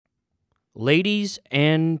Ladies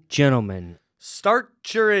and gentlemen, Start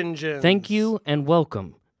your engines. thank you and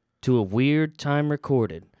welcome to A Weird Time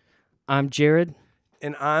Recorded. I'm Jarrod.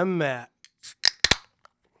 And I'm Matt.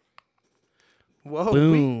 Whoa,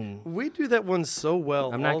 Boom. We do that one so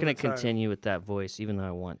well. I'm not going to continue with that voice, even though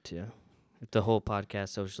I want to. The whole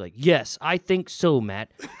podcast, I was just like, yes, I think so, Matt.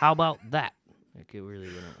 How about that? Like, it really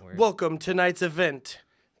wouldn't work. Welcome to tonight's event.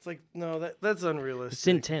 It's like, no, that's unrealistic. It's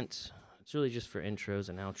intense. It's really just for intros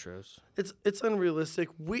and outros. It's unrealistic.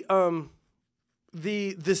 We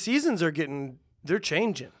the seasons they're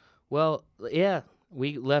changing. Well, yeah,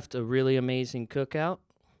 we left a really amazing cookout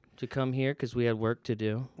to come here because we had work to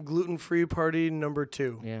do. Gluten-free party number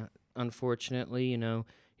 2. Yeah, unfortunately,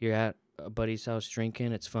 you're at a buddy's house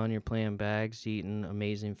drinking. It's fun. You're playing bags, eating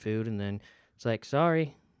amazing food, and then it's like,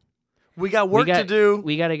 sorry, We got work to do.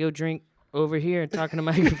 We got to go drink over here and talking to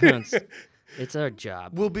microphones. It's our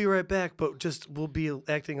job. We'll be right back, but we'll be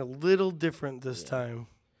acting a little different this time.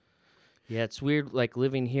 Yeah, it's weird, like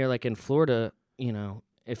living here, like in Florida.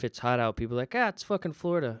 If it's hot out, people are like, it's fucking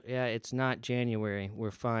Florida. Yeah, it's not January.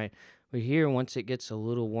 We're fine. But here, once it gets a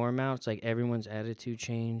little warm out, it's like everyone's attitude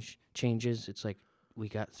changes. It's like we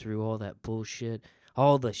got through all that bullshit,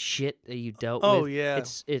 all the shit that you dealt with. Oh yeah,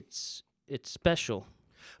 it's special.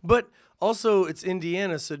 But also, it's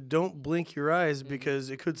Indiana, so don't blink your eyes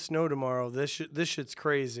because it could snow tomorrow. This shit's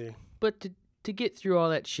crazy. But to get through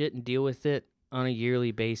all that shit and deal with it on a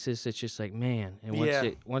yearly basis, it's just like, man. And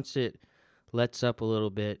once it lets up a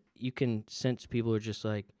little bit, you can sense people are just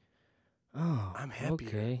like, oh, I'm happier.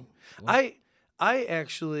 Okay. Well, I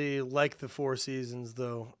actually like the 4 seasons,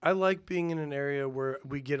 though. I like being in an area where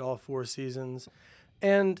we get all 4 seasons.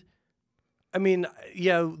 And, I mean,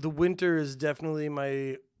 yeah, the winter is definitely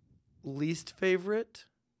my least favorite,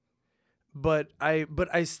 but I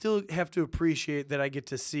still have to appreciate that I get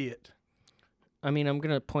to see it. I mean, I'm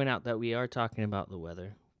going to point out that we are talking about the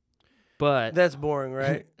weather, but that's boring,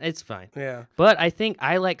 right? It's fine. Yeah. But I think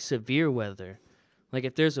I like severe weather. Like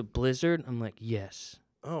if there's a blizzard, I'm like, yes.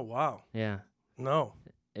 Oh, wow. Yeah. No.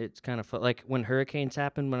 It's kind of fun. Like when hurricanes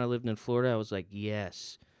happened when I lived in Florida, I was like,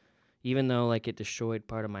 yes. Even though like it destroyed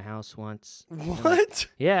part of my house once. What?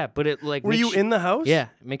 Yeah, but it like were you in the house? Yeah,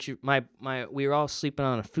 it makes you we were all sleeping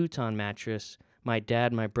on a futon mattress. My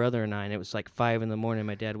dad, my brother, and I, and it was like 5 a.m.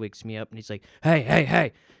 My dad wakes me up and he's like,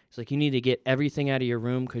 hey. He's like, you need to get everything out of your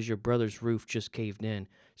room because your brother's roof just caved in.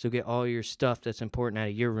 So get all your stuff that's important out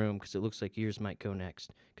of your room because it looks like yours might go next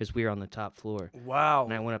because we were on the top floor. Wow.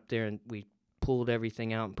 And I went up there and we pulled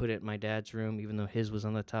everything out and put it in my dad's room, even though his was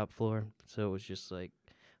on the top floor. So it was just like,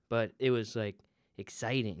 but it was like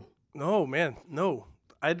exciting. No, man, no.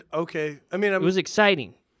 Okay. I mean, it was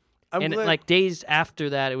exciting. And like days after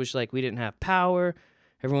that, it was like we didn't have power.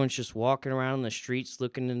 Everyone's just walking around in the streets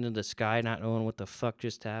looking into the sky, not knowing what the fuck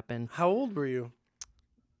just happened. How old were you?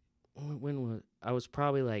 I was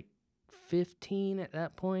probably like 15 at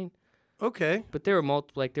that point. Okay. But there were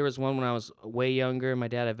multiple. Like there was one when I was way younger. My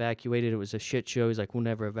dad evacuated. It was a shit show. He's like, we'll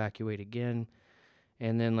never evacuate again.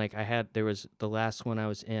 And then like there was the last one I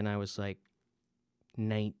was in. I was like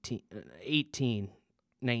 18,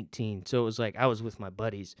 19. So it was like I was with my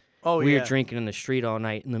buddies. Oh, we were drinking in the street all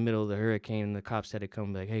night in the middle of the hurricane, and the cops had to come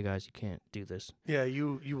and be like, hey, guys, you can't do this. Yeah,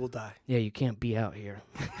 you will die. Yeah, you can't be out here.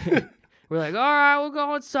 We're like, all right, we'll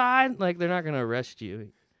go inside. Like, they're not going to arrest you.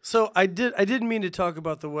 So I didn't mean to talk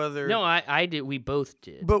about the weather. No, I did. We both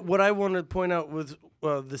did. But what I want to point out with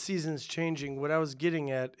the seasons changing, what I was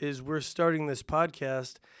getting at is we're starting this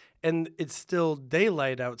podcast, and it's still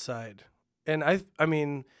daylight outside. And I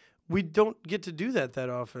mean, we don't get to do that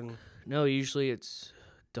often. No, usually it's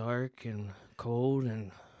dark and cold and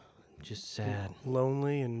just sad.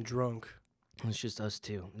 Lonely and drunk. It's just us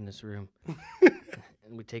two in this room.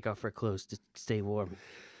 And we take off our clothes to stay warm.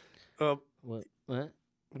 What?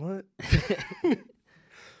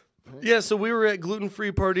 Yeah, so we were at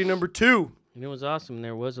gluten-free party number 2. And it was awesome.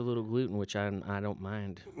 There was a little gluten, which I don't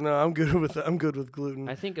mind. No, I'm good with gluten.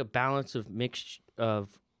 I think a balance of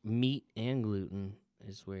of meat and gluten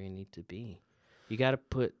is where you need to be. You got to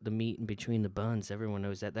put the meat in between the buns. Everyone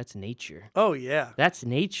knows that. That's nature. Oh, yeah. That's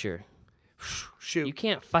nature. Shoot. You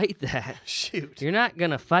can't fight that. Shoot. You're not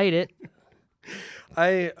going to fight it.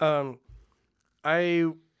 I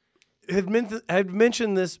had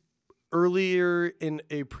mentioned this earlier in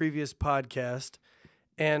a previous podcast,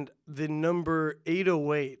 and the number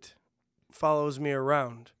 808 follows me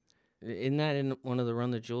around. Isn't that in one of the Run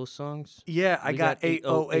the Jewels songs? Yeah, I got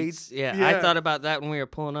 808. Yeah, I thought about that when we were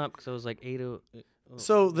pulling up because I was like 808.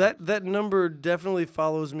 So that number definitely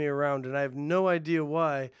follows me around, and I have no idea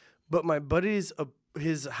why. But my buddy's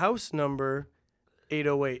his house number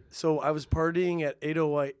 808. So I was partying at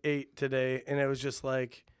 808 today, and it was just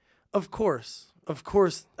like, of course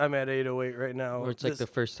I'm at 808 right now. Or it's like the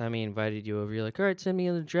first time he invited you over, you're like, all right, send me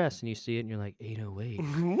an address, and you see it, and you're like, 808.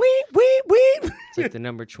 Wait. It's like the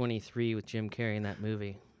number 23 with Jim Carrey in that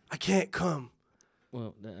movie. I can't come.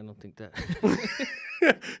 Well, I don't think that.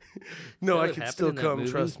 No, That I would can happen still in that come,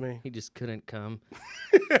 movie. trust me. He just couldn't come.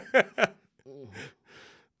 I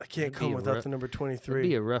can't come without the number It'd 23.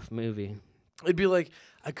 be a rough movie. It'd be like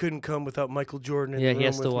I couldn't come without Michael Jordan in Yeah, the he room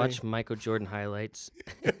has to with watch me. Michael Jordan highlights.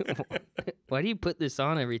 Why do you put this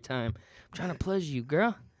on every time? I'm trying to pleasure you,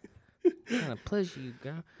 girl.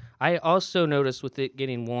 I also noticed with it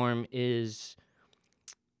getting warm is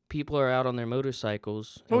people are out on their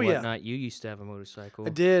motorcycles and whatnot. You used to have a motorcycle. I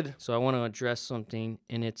did. So I want to address something,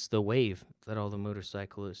 and it's the wave that all the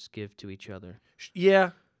motorcyclists give to each other.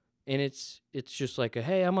 Yeah. And it's just like a,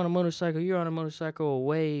 hey, I'm on a motorcycle, you're on a motorcycle, a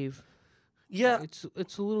wave. Yeah.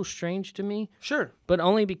 It's a little strange to me. Sure. But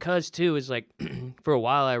only because, too, is like, for a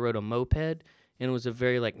while I rode a moped, and it was a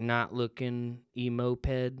very, like, not-looking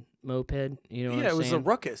moped, you know what I'm saying? Yeah, it was a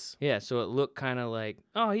ruckus. Yeah, so it looked kind of like,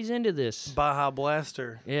 oh, he's into this. Baja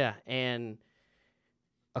Blaster. Yeah, and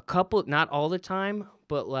a couple, not all the time,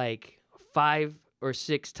 but, like, 5 or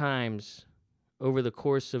 6 times over the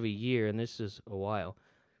course of a year, and this is a while,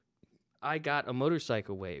 I got a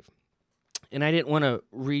motorcycle wave. And I didn't want to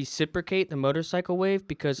reciprocate the motorcycle wave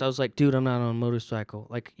because I was like, dude, I'm not on a motorcycle.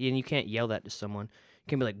 Like, and you can't yell that to someone. You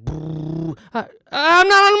can be like, I'm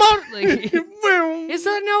not on a motorcycle. Like, is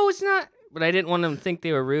that? No, it's not. But I didn't want them to think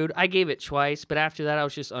they were rude. I gave it twice, but after that, I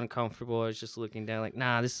was just uncomfortable. I was just looking down like,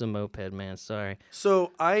 nah, this is a moped, man. Sorry.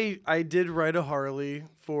 So I did ride a Harley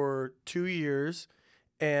for 2 years,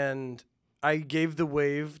 and I gave the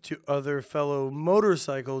wave to other fellow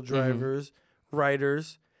motorcycle drivers,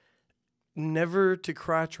 riders, never to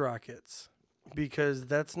crotch rockets, because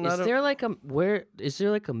that's not. Is there like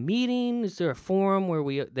a meeting? Is there a forum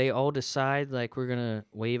where they all decide like we're gonna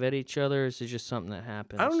wave at each other? Or is it just something that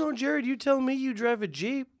happens? I don't know, Jarrod. You tell me. You drive a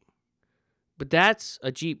Jeep. But that's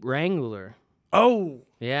a Jeep Wrangler. Oh.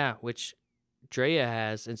 Yeah, which Drea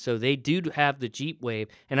has, and so they do have the Jeep Wave,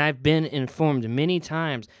 and I've been informed many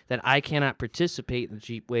times that I cannot participate in the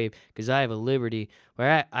Jeep Wave because I have a Liberty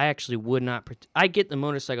where I actually would not. I get the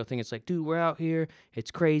motorcycle thing. It's like, dude, we're out here.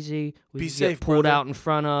 It's crazy. We Be get safe, pulled brother. out in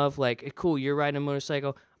front of. Like, cool, you're riding a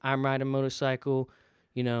motorcycle. I'm riding a motorcycle.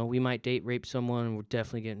 You know, we might date rape someone, and we're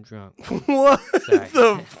definitely getting drunk. What Sorry.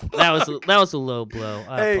 the fuck? That was a low blow.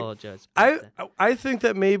 I apologize. I think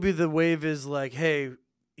that maybe the wave is like, hey,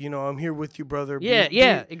 you know, I'm here with you, brother.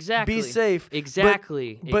 Yeah, exactly. Be safe.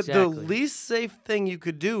 Exactly. But the least safe thing you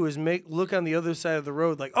could do is look on the other side of the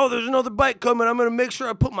road, like, oh, there's another bike coming. I'm gonna make sure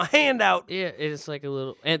I put my hand out. Yeah, it's like a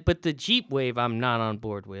little. But the Jeep Wave, I'm not on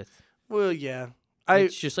board with. Well, yeah,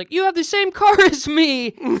 It's just like, you have the same car as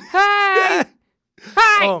me. Hi.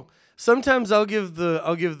 Hi. Oh, sometimes I'll give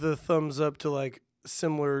the thumbs up to like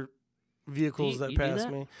similar vehicles that you do pass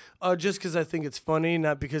that? me, just because I think it's funny,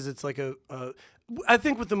 not because it's like I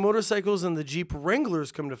think with the motorcycles and the Jeep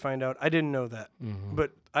Wranglers, come to find out, I didn't know that,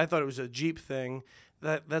 but I thought it was a Jeep thing.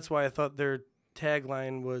 That's why I thought their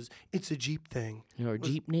tagline was, "It's a Jeep thing." Or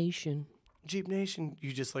Jeep Nation. Jeep Nation,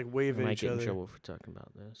 you just like wave I at might each get in other, trouble for talking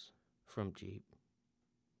about this from Jeep.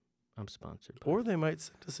 I'm sponsored. or they might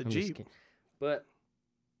send us a I'm just Jeep. kidding. But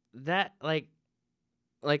that, like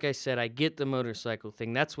I said, I get the motorcycle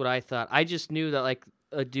thing. That's what I thought. I just knew that, like,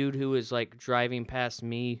 a dude who was, like, driving past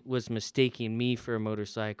me was mistaking me for a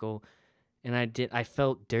motorcycle. And I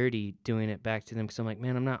felt dirty doing it back to them because I'm like,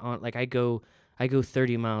 man, I'm not on. Like, I go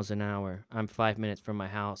 30 miles an hour. I'm 5 minutes from my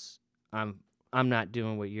house. I'm not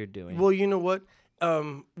doing what you're doing. Well, you know what?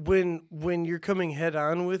 When you're coming head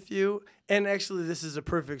on with you, and actually this is a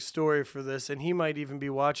perfect story for this, and he might even be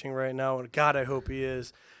watching right now, and God, I hope he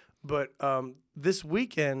is. But this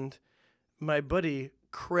weekend, my buddy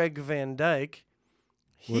Craig Van Dyke,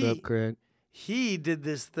 What up, Craig? He did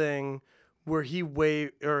this thing where he's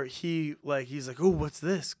like, oh, what's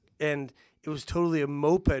this? And it was totally a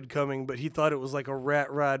moped coming, but he thought it was like a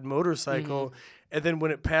rat rod motorcycle. Mm-hmm. And then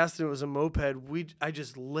when it passed and it was a moped, I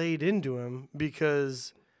just laid into him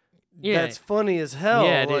because that's funny as hell.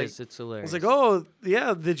 Yeah, it is. It's hilarious. I was like, oh,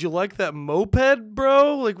 yeah, did you like that moped,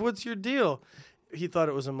 bro? Like, what's your deal? He thought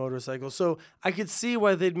it was a motorcycle. So I could see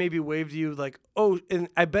why they'd maybe wave to you like, oh, and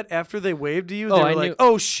I bet after they waved to you, they were like,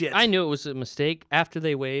 oh, shit. I knew it was a mistake. After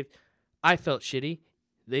they waved, I felt shitty.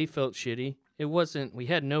 They felt shitty. It wasn't, we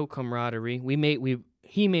had no camaraderie.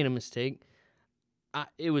 He made a mistake.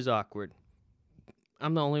 It was awkward.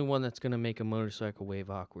 I'm the only one that's going to make a motorcycle wave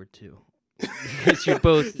awkward, too. Because you're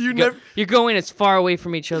both you're going as far away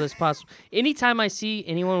from each other as possible. Anytime I see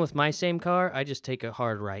anyone with my same car, I just take a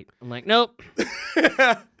hard right. I'm like, nope.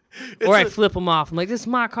 Or I flip them off. I'm like, this is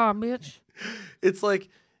my car, bitch. It's like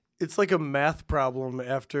a math problem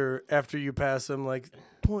after you pass them. Like,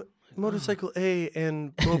 motorcycle A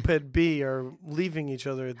and moped B are leaving each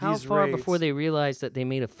other at How these far rates. before they realize that they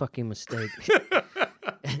made a fucking mistake?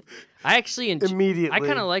 I actually immediately. I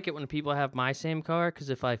kind of like it when people have my same car because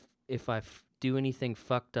if I do anything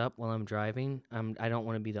fucked up while I'm driving, I don't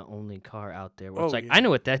want to be the only car out there. Where it's like, I know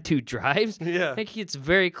what that dude drives. Yeah, Like it's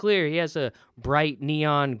very clear. He has a bright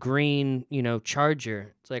neon green,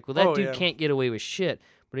 Charger. It's like, well, that dude can't get away with shit.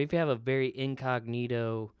 But if you have a very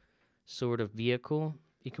incognito sort of vehicle,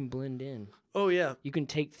 you can blend in. Oh yeah, you can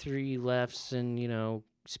take 3 lefts and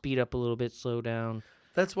speed up a little bit, slow down.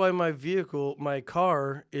 That's why my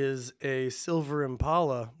car is a silver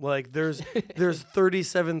Impala. Like there's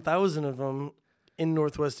 37,000 of them in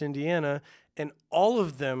Northwest Indiana, and all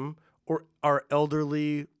of them are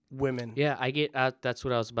elderly women. Yeah, I get. That's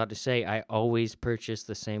what I was about to say. I always purchase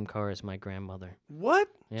the same car as my grandmother. What?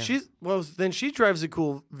 Yeah. Then she drives a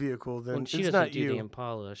cool vehicle. Then she it's doesn't not do you. the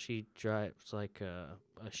Impala. She drives like a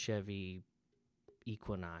Chevy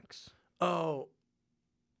Equinox. Oh.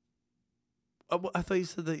 I thought you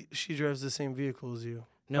said that she drives the same vehicle as you.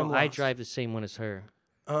 No, I drive the same one as her.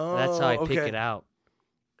 Oh, that's how I pick it out.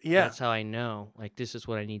 Yeah. That's how I know. Like, this is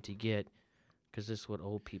what I need to get because this is what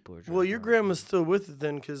old people are driving. Well, your grandma's still with it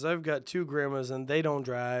then because I've got 2 grandmas and they don't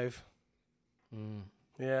drive.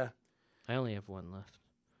 Yeah. I only have 1 left.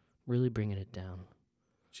 Really bringing it down.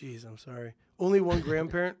 Jeez, I'm sorry. Only 1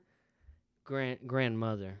 grandparent?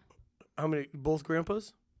 Grandmother. How many? Both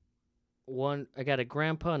grandpas? One. I got a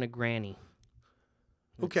grandpa and a granny.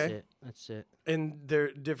 That's it. And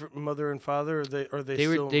they're different mother and father, or they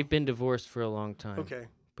still? They've been divorced for a long time. Okay.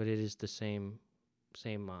 But it is the same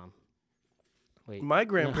mom. Wait. My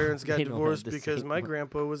grandparents got they don't have divorced the because same my one.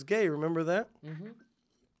 grandpa was gay. Remember that? Mm-hmm.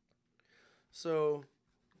 So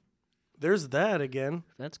there's that again.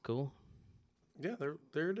 That's cool. Yeah,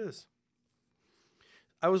 there it is.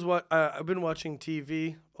 I've been watching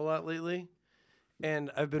TV a lot lately,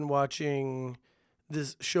 and I've been watching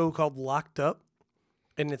this show called Locked Up,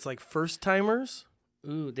 and it's like first timers.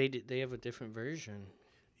 Ooh, they have a different version.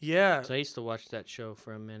 Yeah. So I used to watch that show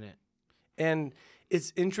for a minute. And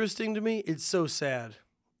it's interesting to me. It's so sad.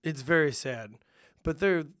 It's very sad. But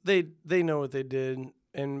they know what they did,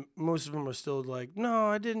 and most of them are still like, "No,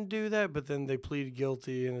 I didn't do that." But then they plead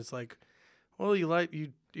guilty, and it's like, "Well, you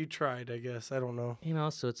tried, I guess. I don't know." And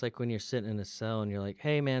also, it's like when you're sitting in a cell and you're like,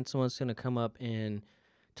 "Hey, man, someone's gonna come up and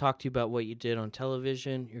talk to you about what you did on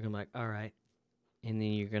television." You're gonna be like, "All right," and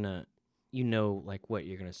then you're gonna, like what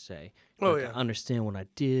you're gonna say. Oh like, yeah. I understand what I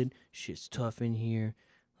did. Shit's tough in here.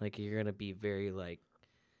 Like you're gonna be very like.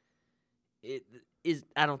 It is.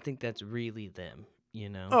 I don't think that's really them.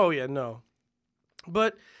 Oh yeah, no.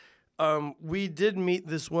 But we did meet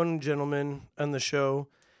this one gentleman on the show,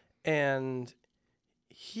 and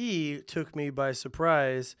he took me by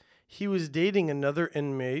surprise. He was dating another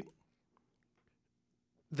inmate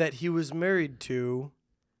that he was married to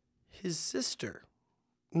his sister.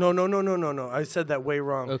 No. I said that way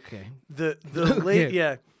wrong. Okay. The late,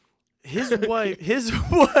 yeah. His wife.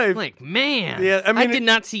 I'm like, man. Yeah, I mean, did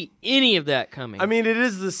not see any of that coming. I mean, it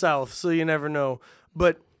is the South, so you never know.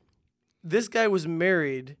 But this guy was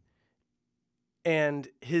married, and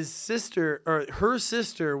her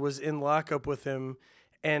sister was in lockup with him,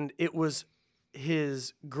 and it was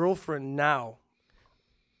his girlfriend now.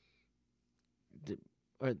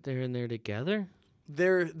 Are they in there together?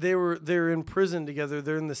 They're in prison together.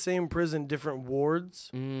 They're in the same prison, different wards.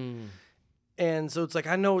 And so it's like,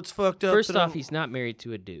 I know it's fucked up. First off, he's not married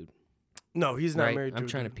to a dude. No, he's not right? married to I'm a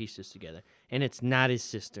trying dude. to piece this together. And it's not his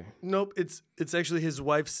sister. Nope, it's actually his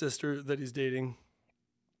wife's sister that he's dating.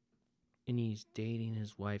 And he's dating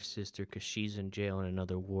his wife's sister because she's in jail in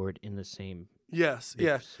another ward in the same Yes,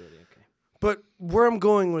 yeah. facility. Okay. But where I'm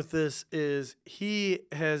going with this is he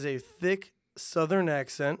has a thick Southern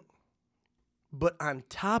accent, but on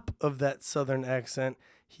top of that Southern accent,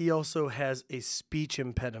 he also has a speech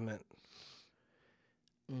impediment.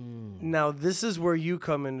 Now, this is where you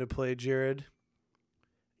come into play, Jarrod.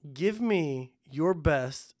 Give me your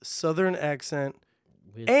best Southern accent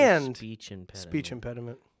With and speech impediment. speech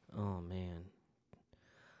impediment. Oh, man.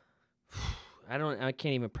 I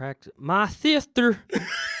can't even practice. My sister's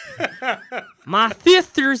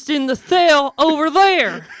in the cell over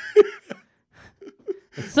there.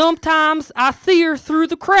 And sometimes I see her through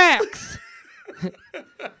the cracks.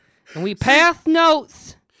 And we pass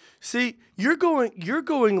notes. See, You're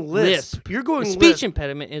going lisp. You're going speech lisp.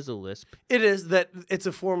 impediment is a lisp. It is that it's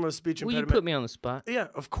a form of speech Well, impediment. you put me on the spot. Yeah,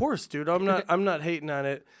 of course, dude. I'm not hating on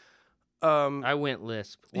it. I went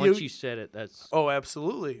lisp. Once you said it, that's... Oh,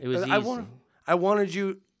 absolutely. It was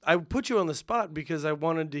easy. I put you on the spot because I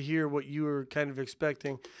wanted to hear what you were kind of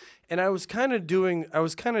expecting. And I was kind of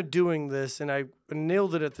doing this, and I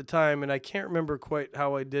nailed it at the time, and I can't remember quite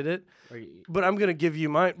how I did it. But I'm gonna give you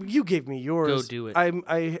mine. You gave me yours. Go do it.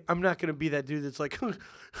 I'm not gonna be that dude that's like,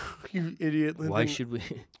 you idiot. Why should we?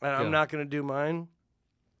 I'm not gonna do mine.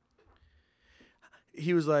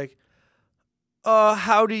 He was like,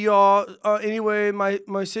 howdy y'all. Anyway,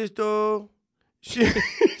 my sister,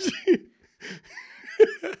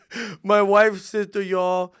 my wife's sister,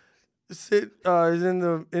 y'all, is in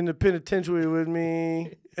the penitentiary with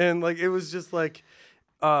me, and like it was just like,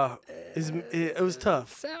 it was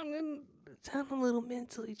tough. Sounding a little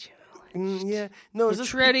mentally challenged. Yeah, no, We're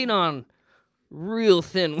treading on real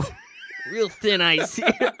thin ice.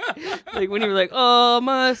 Like when you were like, "Oh,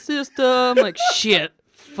 my sister," I'm like, "Shit,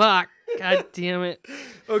 fuck, god damn it."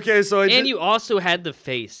 Okay, so you also had the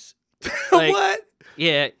face. Like, what?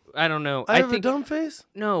 Yeah, I don't know. I have a dumb face?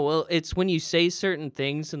 No, well, it's when you say certain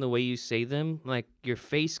things and the way you say them, like your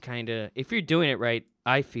face kind of, if you're doing it right,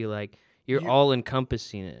 I feel like you're all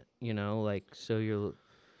encompassing it, you know, like, so your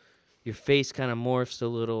face kind of morphs a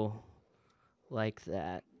little like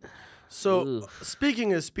that. So,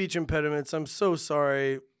 speaking of speech impediments, I'm so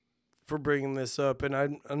sorry for bringing this up, and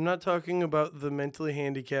I'm not talking about the mentally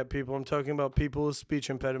handicapped people. I'm talking about people with speech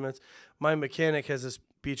impediments. My mechanic has a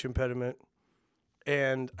speech impediment,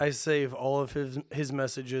 and I save all of his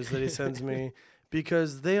messages that he sends me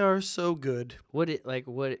because they are so good.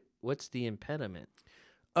 What's the impediment?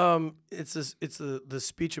 It's the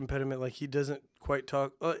speech impediment. Like he doesn't quite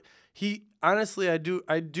talk. He honestly, I do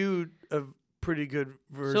a pretty good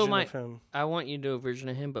version of him. I want you to do a version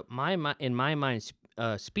of him, but in my mind,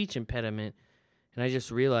 speech impediment, and I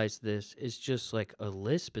just realized this, is just like a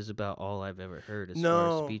lisp is about all I've ever heard as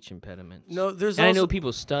far as speech impediments. No, there's and also, I know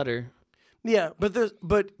people stutter. Yeah,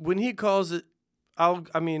 but when he calls it,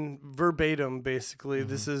 verbatim basically. Mm-hmm.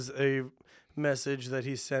 This is a message that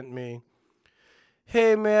he sent me.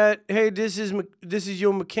 Hey Matt, hey, this is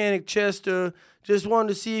your mechanic Chester. Just wanted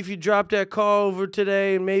to see if you dropped that car over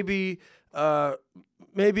today, and maybe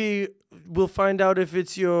we'll find out if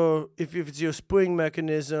it's your spring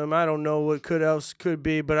mechanism. I don't know what else could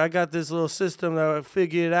be, but I got this little system that I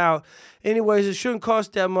figured out. Anyways, it shouldn't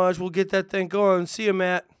cost that much. We'll get that thing going. See you,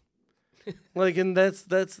 Matt. Like, and that's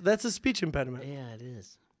a speech impediment. Yeah, it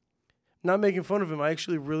is. Not making fun of him. I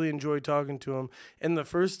actually really enjoyed talking to him. And the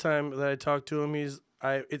first time that I talked to him,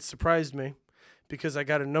 it surprised me because I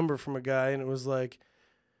got a number from a guy, and it was like,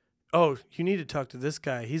 "Oh, you need to talk to this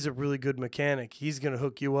guy. He's a really good mechanic. He's going to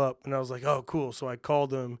hook you up." And I was like, "Oh, cool." So I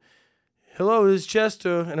called him. "Hello, this is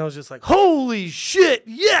Chester." And I was just like, "Holy shit,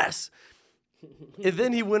 yes!" And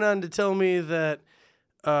then he went on to tell me that,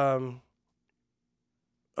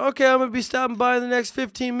 "Okay, I'm going to be stopping by in the next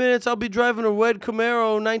 15 minutes. I'll be driving a red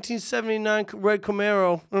Camaro, 1979 red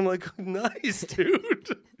Camaro." I'm like, "Nice,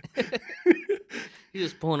 dude." He's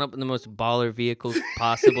just pulling up in the most baller vehicles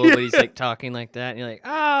possible, but he's like talking like that, and you're like,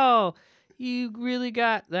 "Oh, you really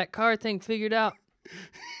got that car thing figured out."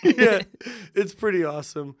 Yeah, it's pretty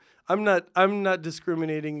awesome. I'm not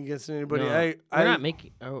discriminating against anybody. No, we're not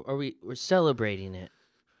making. We're celebrating it.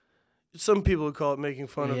 Some people would call it making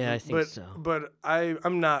fun of him. Yeah, I think so. But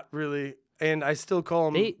I'm not really, and I still call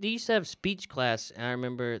him. They used to have speech class, and I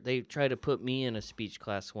remember they tried to put me in a speech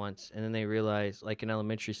class once, and then they realized, like in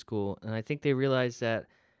elementary school, and I think they realized that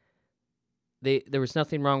there was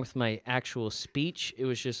nothing wrong with my actual speech. It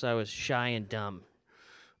was just I was shy and dumb.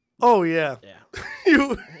 Oh yeah.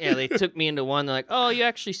 Yeah. Yeah, they took me into one. They're like, "Oh, you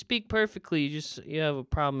actually speak perfectly. You have a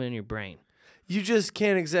problem in your brain. You just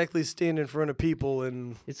can't exactly stand in front of people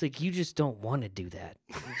and." It's like you just don't want to do that.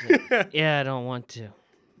 Like, yeah, I don't want to.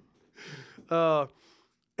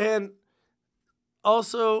 And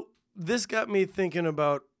also, this got me thinking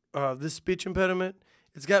about this speech impediment.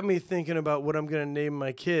 It's got me thinking about what I'm gonna name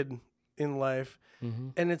my kid in life,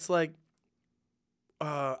 and it's like,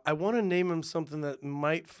 I want to name him something that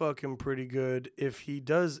might fuck him pretty good if he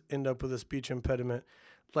does end up with a speech impediment.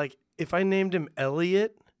 Like, if I named him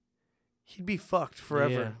Elliot, he'd be fucked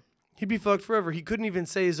forever. Yeah. He'd be fucked forever. He couldn't even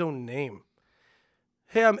say his own name.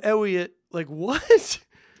 "Hey, I'm Elliot." Like, what?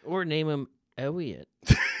 Or name him Elliot.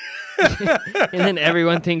 And then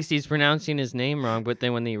everyone thinks he's pronouncing his name wrong, but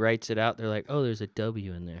then when he writes it out, they're like, "Oh, there's a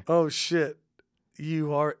W in there." Oh, shit.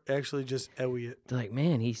 You are actually just Elliot. They're like,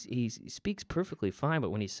 "Man, he speaks perfectly fine, but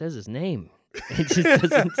when he says his name, it just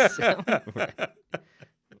doesn't sound right."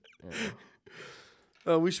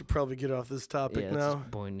 Oh, we should probably get off this topic Yeah, it's now. a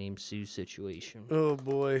boy named Sue situation. Oh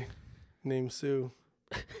boy, named Sue.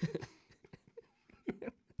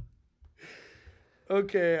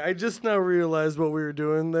 Okay, I just now realized what we were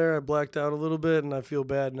doing there. I blacked out a little bit, and I feel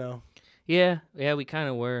bad now. Yeah, we kind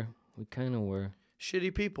of were.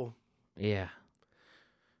 Shitty people, Yeah.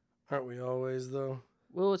 aren't we always, though?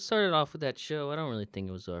 Well, it started off with that show. I don't really think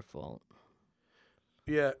it was our fault.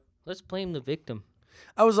 Yeah. Let's blame the victim.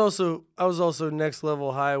 I was also next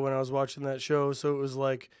level high when I was watching that show, so it was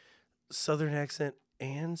like Southern accent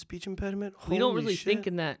and speech impediment. We don't Holy really shit. think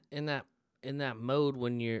in that mode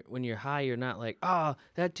when you're high. You're not like,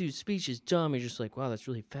 that dude's speech is dumb. You're just like, wow, that's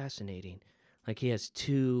really fascinating. Like he has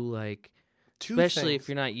two especially things. if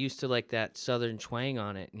you're not used to like that Southern twang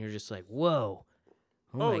on it, and you're just like, whoa,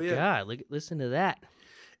 Oh, my yeah. God, listen to that.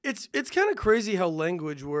 It's kind of crazy how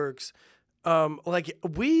language works. Like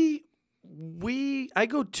I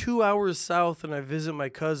go 2 hours south and I visit my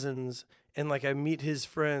cousins and like I meet his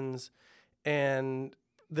friends and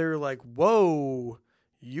they're like, "Whoa,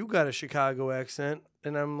 you got a Chicago accent."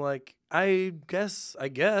 And I'm like, I guess, I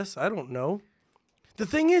don't know. The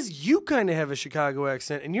thing is, you kind of have a Chicago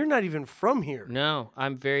accent and you're not even from here. No,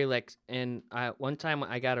 I'm very and one time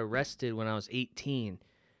I got arrested when I was 18.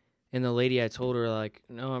 And the lady, I told her, like,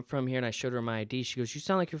 no, I'm from here, and I showed her my ID. She goes, you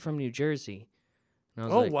sound like you're from New Jersey. And I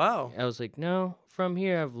was like, Wow. I was like, no, from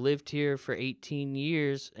here. I've lived here for 18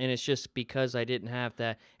 years, and it's just because I didn't have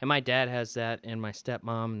that. And my dad has that, and my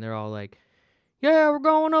stepmom, and they're all like, yeah, we're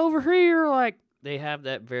going over here. Like, they have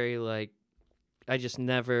that very, like, I just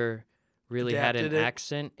never really Adapted had it. an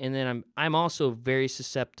accent. And then I'm also very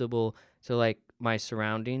susceptible to, like, my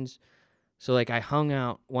surroundings. So, like, I hung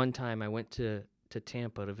out one time. I went to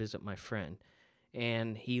Tampa to visit my friend,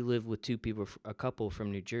 and he lived with a couple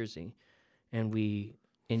from New Jersey, and we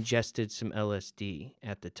ingested some LSD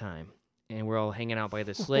at the time, and we're all hanging out by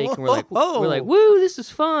this lake, and we're like, woo, this is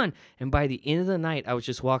fun. And by the end of the night, I was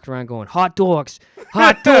just walking around going, hot dogs,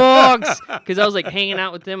 because I was like hanging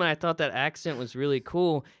out with them, and I thought that accent was really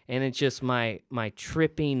cool, and it's just my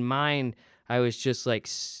tripping mind. I was just like,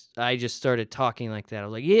 I just started talking like that. I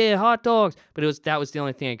was like, yeah, hot dogs. But that was the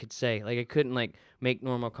only thing I could say. Like, I couldn't, like, make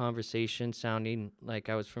normal conversation sounding like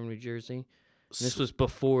I was from New Jersey. And this was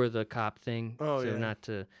before the cop thing. Oh, so yeah. not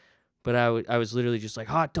to, but I was literally just like,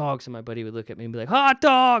 hot dogs. And my buddy would look at me and be like, hot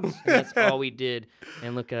dogs. And that's all we did.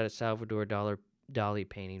 And look at a Salvador Dali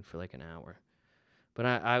painting for like an hour. But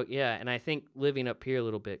and I think living up here a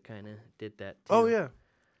little bit kind of did that too. Oh, yeah.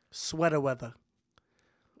 Sweater weather.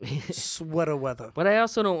 Sweater weather. But I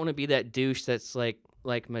also don't want to be that douche that's like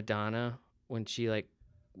Madonna when she like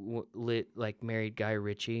married Guy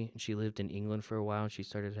Ritchie and she lived in England for a while and she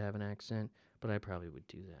started to have an accent. But I probably would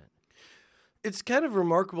do that. It's kind of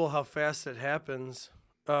remarkable how fast it happens.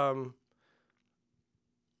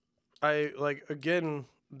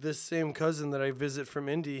 This same cousin that I visit from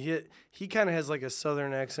Indy, he kind of has like a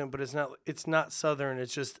Southern accent, but it's not Southern.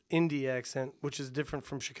 It's just Indy accent, which is different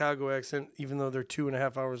from Chicago accent, even though they're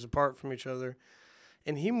 2.5 hours apart from each other.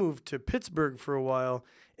 And he moved to Pittsburgh for a while,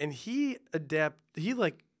 and he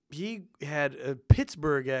had a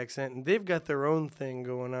Pittsburgh accent, and they've got their own thing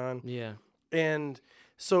going on. Yeah. And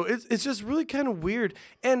so it's just really kind of weird.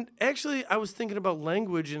 And actually, I was thinking about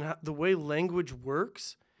language and the way language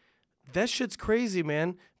works. That shit's crazy,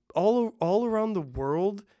 man. All around the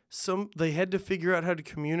world, they had to figure out how to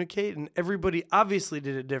communicate, and everybody obviously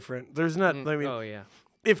did it different. There's not. I mean, oh yeah.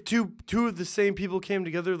 If two of the same people came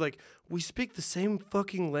together, like we speak the same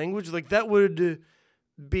fucking language, like that would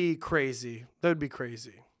be crazy. That would be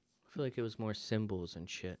crazy. I feel like it was more symbols and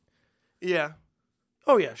shit. Yeah.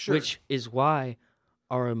 Oh yeah, sure. Which is why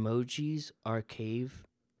our emojis are cave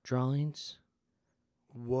drawings.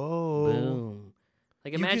 Whoa. Boom.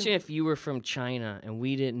 Like, imagine if you were from China and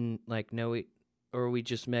we didn't, like, know it, or we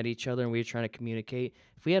just met each other and we were trying to communicate.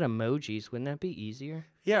 If we had emojis, wouldn't that be easier?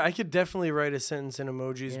 Yeah, I could definitely write a sentence in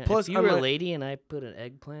emojis. Yeah, Plus, if you were a lady and I put an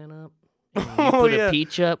eggplant up, and you put a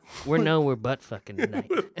peach up, we're butt fucking tonight.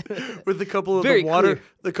 With a couple of Very the water, clear.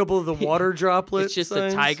 the couple of the water droplets. It's just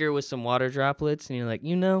signs. a tiger with some water droplets, and you're like,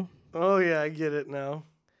 Oh yeah, I get it now.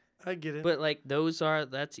 I get it. But like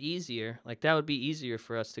that's easier. Like that would be easier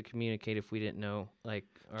for us to communicate if we didn't know like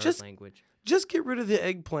our language. Just get rid of the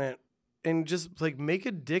eggplant and just like make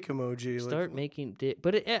a dick emoji. Start making dick.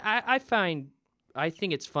 But I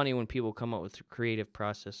think it's funny when people come up with a creative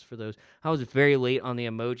process for those. I was very late on the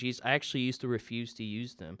emojis. I actually used to refuse to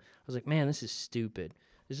use them. I was like, man, this is stupid.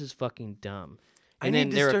 This is fucking dumb. And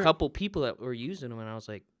then there were a couple people that were using them, and I was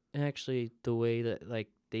like, actually, the way that like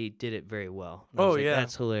they did it very well. And I was like, yeah,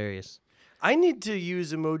 that's hilarious. I need to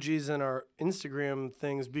use emojis in our Instagram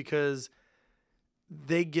things because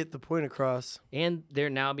they get the point across. And they're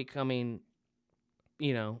now becoming,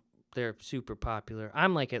 they're super popular.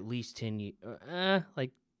 I'm like at least 10 years,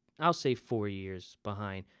 like I'll say 4 years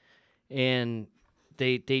behind. And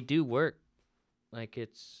they do work. Like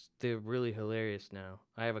they're really hilarious now.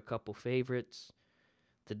 I have a couple favorites.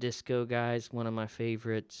 The Disco Guy's one of my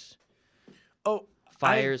favorites. Oh,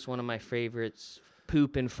 Fire's one of my favorites.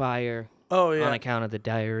 Poop and Fire. Oh yeah. On account of the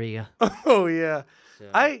diarrhea. Oh yeah. So.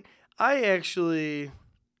 I actually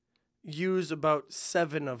use about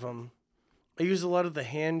 7 of them. I use a lot of the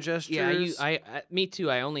hand gestures. Yeah, me too.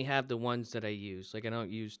 I only have the ones that I use. Like I don't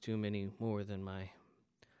use too many more than my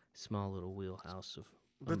small little wheelhouse of.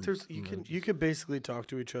 But you could basically talk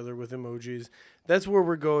to each other with emojis. That's where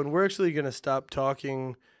we're going. We're actually gonna stop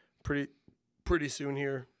talking pretty soon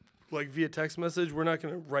here, like via text message. We're not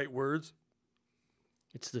gonna write words.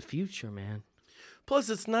 It's the future, man. Plus,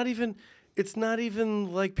 it's not even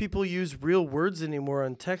like people use real words anymore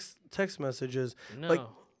on text messages. No. Like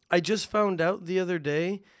I just found out the other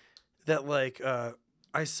day that like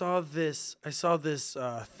I saw this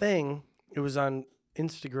thing. It was on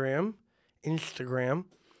Instagram,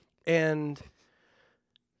 and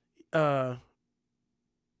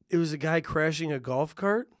it was a guy crashing a golf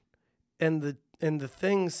cart, and the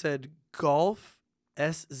thing said golf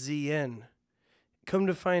SZN. Come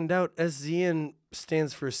to find out, SZN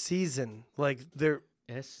stands for season. Like they're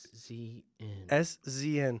SZN.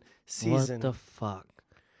 Season. What the fuck?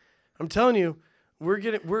 I'm telling you, we're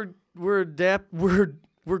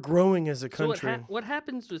growing as a country. So what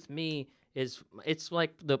happens with me is it's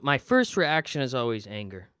like my first reaction is always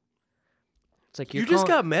anger. It's like you just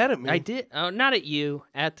got mad at me. I did. Not at you,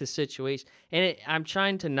 at the situation. And I'm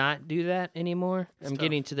trying to not do that anymore. I'm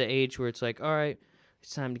getting to the age where it's like, all right,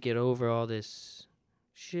 it's time to get over all this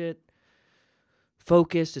shit.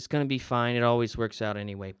 Focused, it's going to be fine. It always works out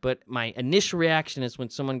anyway. But my initial reaction is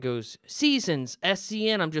when someone goes, seasons,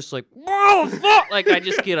 SCN, I'm just like, whoa, fuck! Like, I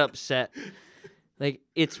just get upset. Like,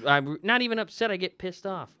 I'm not even upset, I get pissed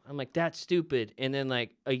off. I'm like, that's stupid. And then,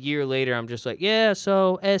 like, a year later, I'm just like, yeah,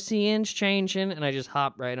 so SCN's changing, and I just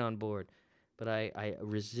hop right on board. But I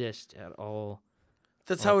resist at all.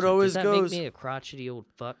 That's how it always goes. Does that make me a crotchety old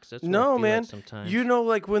fuck? That's what I feel man. Like sometimes. You know,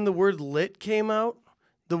 like, when the word lit came out?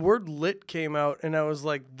 The word lit came out, and I was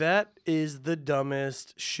like, that is the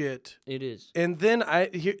dumbest shit. It is. And then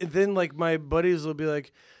like, my buddies will be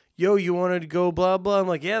like, yo, you wanted to go blah, blah. I'm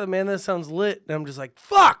like, yeah, man, that sounds lit. And I'm just like,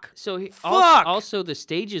 fuck. So fuck. Also, the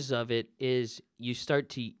stages of it is you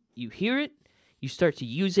hear it, you start to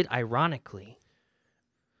use it ironically.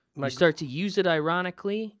 You start to use it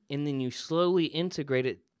ironically, and then you slowly integrate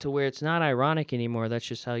it to where it's not ironic anymore. That's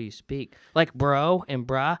just how you speak. Like bro and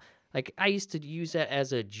brah. Like, I used to use that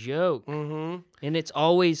as a joke, and it's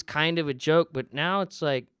always kind of a joke, but now it's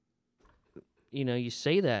like, you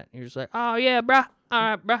say that. You're just like, oh, yeah, brah. All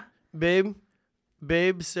right, brah.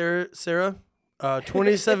 Babe, Sarah,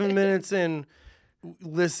 27 minutes in,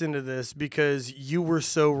 listen to this because you were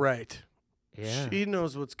so right. Yeah. She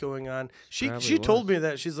knows what's going on. She told me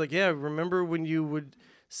that. She's like, yeah, remember when you would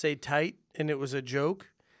say tight and it was a joke?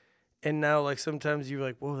 And now, like, sometimes you're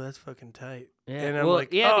like, whoa, that's fucking tight. Yeah. And I'm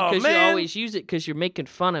because man. You always use it because you're making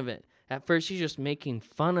fun of it. At first, you're just making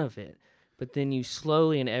fun of it. But then you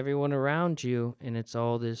slowly, and everyone around you, and it's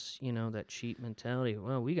all this, that cheap mentality.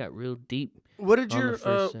 Well, we got real deep. What did on the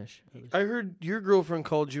first session. I heard your girlfriend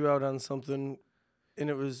called you out on something, and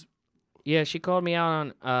it was... Yeah, she called me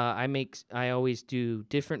out on, I always do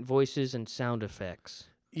different voices and sound effects.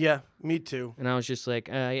 Yeah, me too. And I was just like,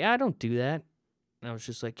 yeah, I don't do that. And I was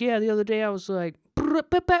just like, yeah, the other day I was like,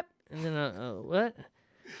 and then, what?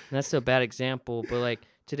 And that's a bad example, but like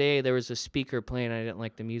today there was a speaker playing, I didn't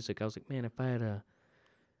like the music. I was like, man, if I had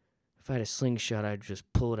a slingshot, I'd just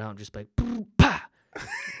pull it out and just be like, pa.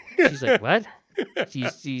 She's like, what? Do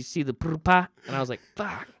you see the pa? And I was like,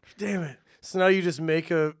 fuck. Damn it. So now you just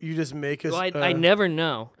make a. Well, I never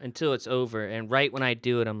know until it's over, and right when I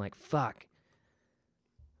do it, I'm like, fuck.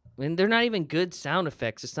 And they're not even good sound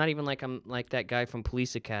effects. It's not even like I'm like that guy from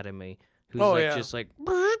Police Academy who's just like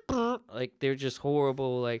they're just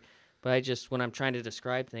horrible. Like, but I just when I'm trying to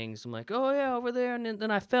describe things, I'm like, oh yeah, over there, and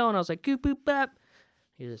then I fell, and I was like, goop boop bap.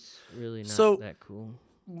 It's really not that cool.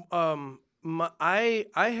 I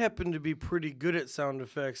happen to be pretty good at sound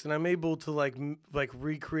effects, and I'm able to like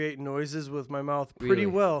recreate noises with my mouth pretty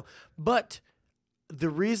well. But the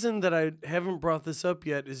reason that I haven't brought this up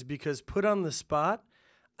yet is because put on the spot,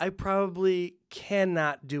 I probably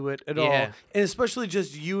cannot do it at all. Yeah. And especially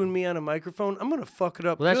just you and me on a microphone, I'm going to fuck it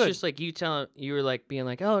up Well, that's good. just like you were like being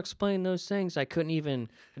like, oh, explain those things. I didn't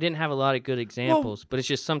have a lot of good examples, but it's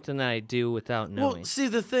just something that I do without knowing. Well, see,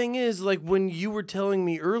 the thing is, like, when you were telling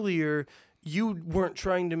me earlier, you weren't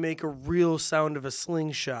trying to make a real sound of a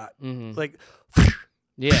slingshot. Mm-hmm. Like,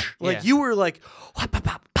 yeah. like yeah. you were like,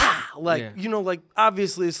 like, Yeah. you know, like,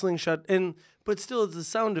 obviously a slingshot, but still it's a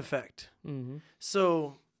sound effect. Mm-hmm.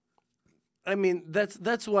 So, I mean,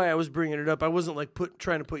 that's why I was bringing it up. I wasn't like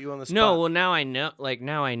trying to put you on the spot. No, well, now I know. Like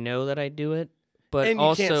now I know that I do it, but And you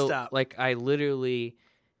also can't stop. like I literally,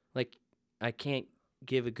 like I can't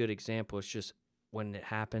give a good example. It's just when it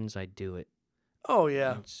happens, I do it. Oh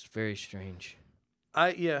yeah, It's very strange.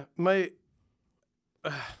 I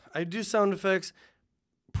do sound effects,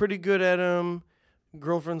 pretty good at them.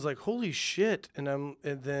 Girlfriend's like, holy shit, and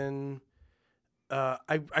then.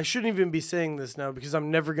 I shouldn't even be saying this now because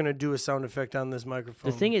I'm never gonna do a sound effect on this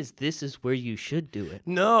microphone. The thing is, this is where you should do it.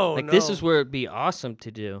 No, This is where it'd be awesome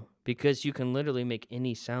to do because you can literally make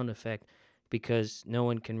any sound effect because no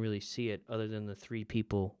one can really see it other than the 3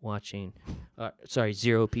 people watching.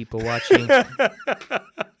 0 people watching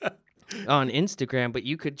on Instagram. But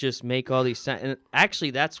you could just make all these sounds. And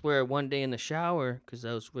actually, that's where one day in the shower, because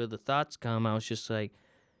that was where the thoughts come, I was just like,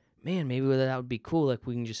 man, maybe that would be cool. Like,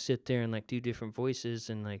 we can just sit there and, like, do different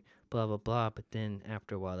voices and, like, blah, blah, blah. But then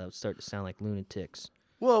after a while, that would start to sound like lunatics.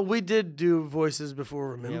 Well, we did do voices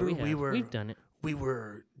before, remember? Yeah, we've done it. We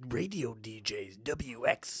were radio DJs,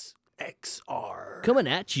 WXXR. Coming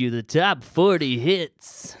at you, the top 40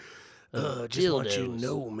 hits. Just want you to dildos.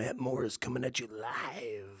 know, Matt Moore is coming at you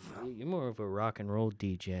live. You're more of a rock and roll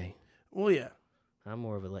DJ. Well, yeah. I'm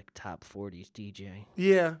more of a, like, top 40s DJ.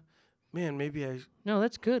 Yeah. Man, maybe No,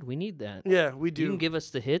 that's good. We need that. Yeah, we do. You can give us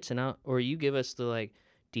the hits, or you give us the, like,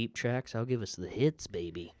 deep tracks. I'll give us the hits,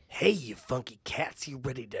 baby. Hey, you funky cats, you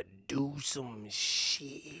ready to do some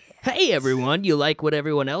shit? Hey, everyone, you like what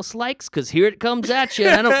everyone else likes? Because here it comes at you.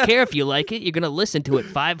 I don't care if you like it. You're going to listen to it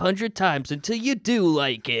 500 times until you do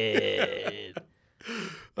like it.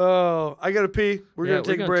 Oh, I got to pee. We're going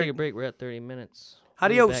to take a break. Take a break. We're at 30 minutes.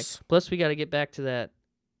 Adios. Plus, we got to get back to that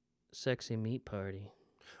sexy meat party.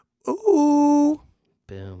 Ooh.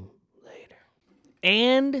 Boom. Later.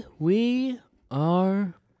 And we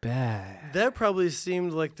are back. That probably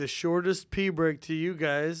seemed like the shortest pee break to you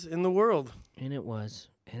guys in the world. And it was.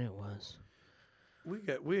 We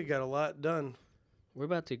got a lot done. We're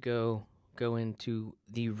about to go into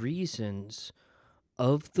the reasons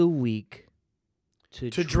of the week to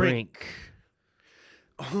drink.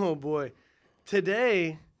 Oh boy.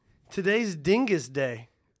 Today's Dingus Day.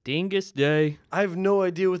 Dingus Day. I have no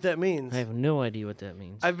idea what that means. I have no idea what that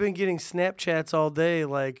means. I've been getting Snapchats all day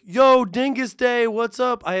like, yo, Dingus Day, what's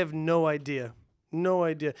up? I have no idea. No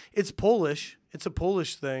idea. It's Polish. It's a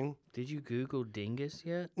Polish thing. Did you Google dingus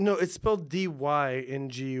yet? No, it's spelled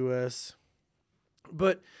Dyngus.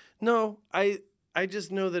 But no, I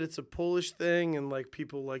just know that it's a Polish thing and like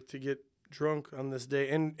people like to get drunk on this day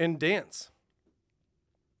and dance.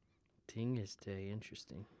 Dingus Day,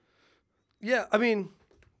 interesting. Yeah, I mean,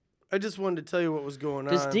 I just wanted to tell you what was going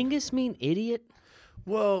on. Does dingus mean idiot?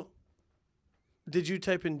 Well, did you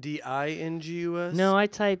type in Dingus? No, I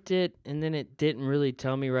typed it, and then it didn't really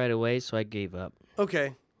tell me right away, so I gave up.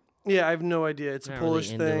 Okay. Yeah, I have no idea. It's I'm a not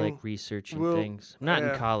Polish really thing. into, like, researching things. I'm not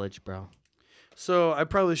in college, bro. So I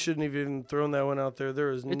probably shouldn't have even thrown that one out there.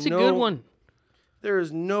 It's a good one. There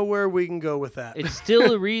is nowhere we can go with that. It's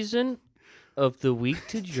still a reason of the week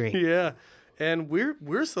to drink. Yeah. And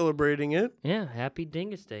we're celebrating it. Yeah, happy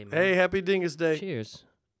Dingus Day, man. Hey, happy Dingus Day. Cheers.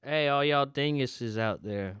 Hey, all y'all dinguses out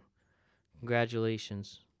there.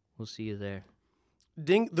 Congratulations. We'll see you there.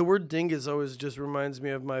 The word dingus always just reminds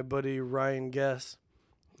me of my buddy Ryan Guess.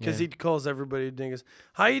 Because he calls everybody dingus.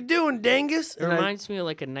 How you doing, dingus? It reminds me of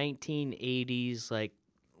like a 1980s, like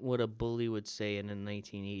what a bully would say in a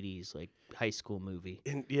 1980s, like high school movie.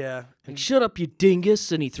 Like, shut up, you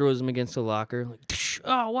dingus. And he throws him against the locker. Like,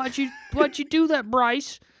 oh, why'd you do that,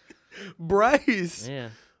 Bryce? Bryce? Yeah.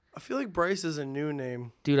 I feel like Bryce is a new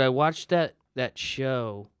name. Dude, I watched that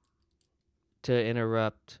show to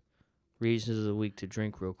interrupt Reasons of the Week to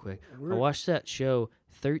drink real quick. I watched that show,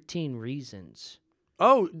 13 Reasons.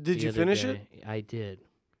 Oh, did you finish it? I did.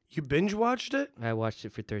 You binge watched it? I watched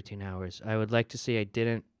it for 13 hours. I would like to say I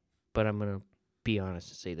didn't, but I'm going to be honest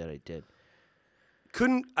and say that I did.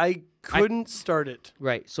 I couldn't start it.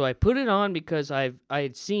 Right. So I put it on because I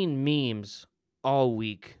had seen memes all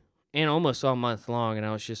week and almost all month long, and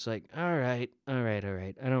I was just like, all right. I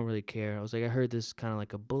don't really care. I was like, I heard this is kind of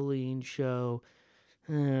like a bullying show.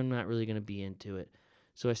 I'm not really going to be into it.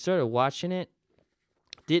 So I started watching it.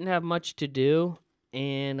 didn't have much to do,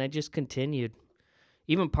 and I just continued.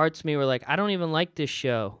 Even parts of me were like, I don't even like this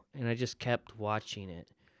show, and I just kept watching it.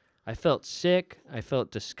 I felt sick. I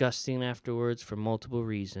felt disgusting afterwards for multiple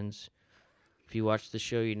reasons. If you watch the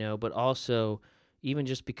show, you know. But also, even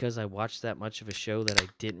just because I watched that much of a show that I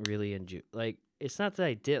didn't really enjoy. Like, it's not that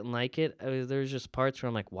I didn't like it. There's just parts where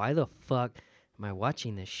I'm like, why the fuck am I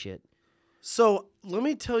watching this shit? So let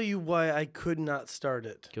me tell you why I could not start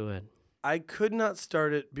it. Go ahead. I could not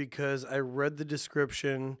start it because I read the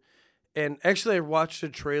description, and actually I watched a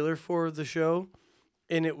trailer for the show,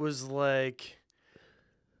 and it was like,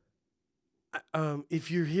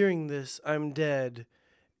 if you're hearing this, I'm dead,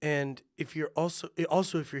 and if you're also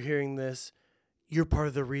if you're hearing this, you're part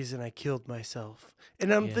of the reason I killed myself.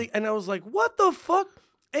 And and I was like, what the fuck?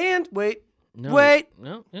 And wait.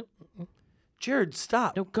 No. Jarrod,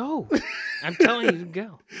 stop. No, go. I'm telling you to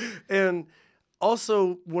go. And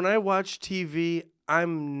also, when I watch TV,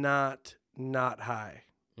 I'm not high.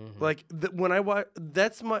 Mm-hmm. Like when I watch,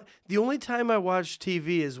 the only time I watch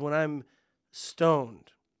TV is when I'm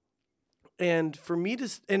stoned. And for me to,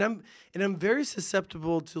 and I'm very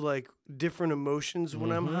susceptible to like different emotions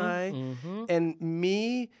when I'm high. Mm-hmm. And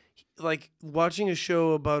me, like watching a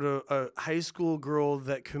show about a high school girl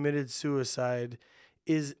that committed suicide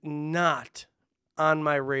is not on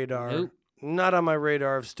my radar. Nope. Not on my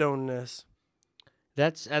radar of stonedness.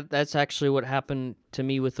 That's actually what happened to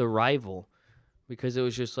me with Arrival, because it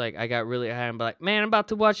was just like I got really high and be like, man, I'm about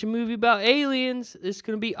to watch a movie about aliens. This is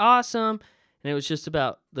gonna be awesome. And it was just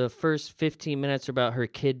about the first 15 minutes about her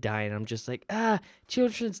kid dying. I'm just like,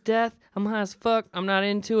 children's death. I'm high as fuck. I'm not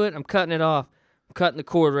into it. I'm cutting it off. I'm cutting the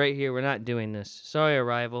cord right here. We're not doing this. Sorry,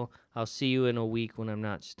 Arrival. I'll see you in a week when I'm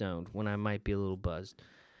not stoned, when I might be a little buzzed.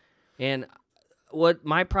 And what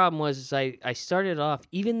my problem was is I started off,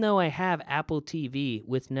 even though I have Apple TV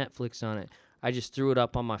with Netflix on it, I just threw it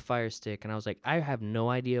up on my Fire Stick, and I was like, I have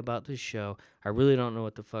no idea about this show. I really don't know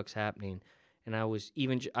what the fuck's happening. And I was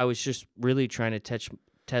just really trying to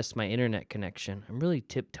test my internet connection. I'm really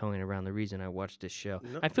tiptoeing around the reason I watched this show.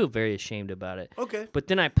 No. I feel very ashamed about it. Okay. But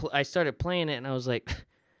then I started playing it, and I was like,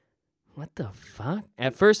 what the fuck?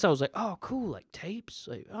 At first, I was like, oh, cool, like tapes.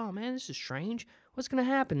 Like, oh, man, this is strange. What's going to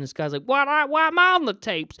happen? This guy's like, why am I on the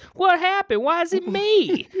tapes? What happened? Why is it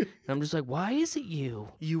me? And I'm just like, why is it you?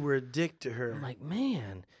 You were a dick to her. I'm like,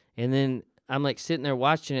 man. And then I'm like sitting there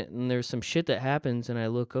watching it, and there's some shit that happens, and I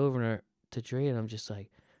look over to Dre, and I'm just like,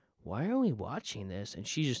 why are we watching this? And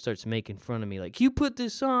she just starts making fun of me. Like, you put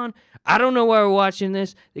this on. I don't know why we're watching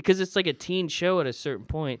this, because it's like a teen show at a certain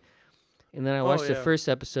point. And then I watched the first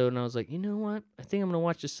episode, and I was like, you know what? I think I'm going to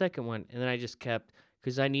watch the second one. And then I just kept,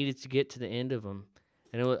 because I needed to get to the end of them.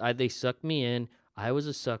 And they sucked me in. I was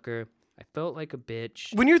a sucker. I felt like a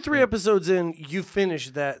bitch. When you're 3 episodes in, you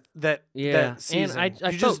finish that season. And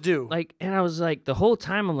I just do. Like, and I was like, the whole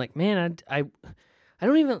time, I'm like, man, I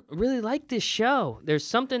don't even really like this show. There's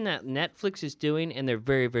something that Netflix is doing, and they're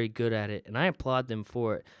very, very good at it, and I applaud them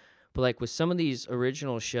for it. But like with some of these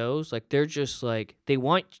original shows, like they're just like they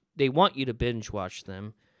want you to binge watch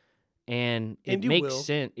them, and it makes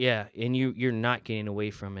sense. Yeah, and you're not getting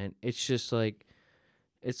away from it. It's just like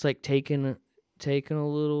it's like taking a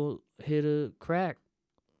little hit of crack.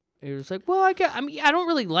 It was like, well, I don't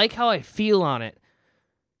really like how I feel on it.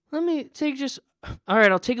 Let me take all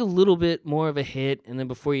right, I'll take a little bit more of a hit, and then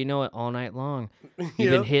before you know it, all night long,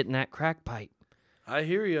 you've been hitting that crack pipe. I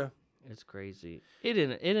hear you. It's crazy. It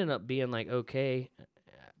ended up being like okay.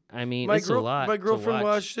 I mean, it's a lot. My girlfriend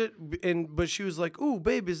watched it, but she was like, "Ooh,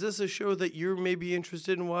 babe, is this a show that you're maybe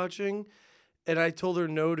interested in watching?" And I told her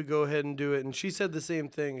no to go ahead and do it, and she said the same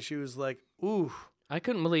thing. She was like, "Ooh." I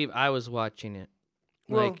couldn't believe I was watching it.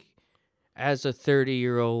 Like, as a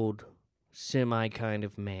 30-year-old semi kind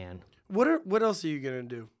of man. What else are you gonna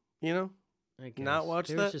do? You know, not watch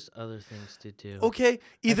that. There's just other things to do. Okay,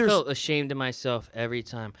 I felt ashamed of myself every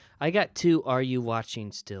time. I got 2 "Are you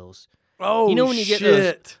watching" stills. Oh, you know when you get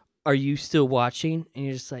those, "Are you still watching?" And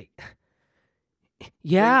you're just like,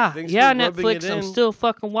 yeah, Netflix, I'm still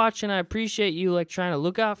fucking watching. I appreciate you like trying to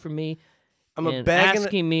look out for me.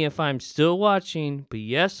 Asking me if I'm still watching, but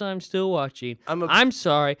yes, I'm still watching. I'm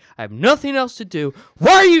sorry, I have nothing else to do.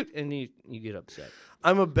 Why are you? And you get upset.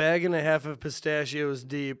 I'm a bag and a half of pistachios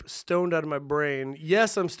deep, stoned out of my brain.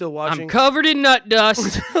 Yes, I'm still watching. I'm covered in nut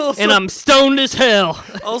dust, and I'm stoned as hell.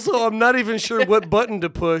 Also, I'm not even sure what button to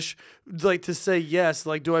push, like to say yes.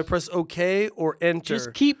 Like, do I press OK or enter?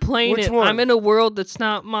 Just keep playing it. I'm in a world that's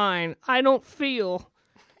not mine. I don't feel.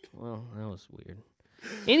 Well, that was weird.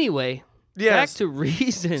 Anyway, back to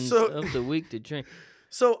reasons of the week to drink.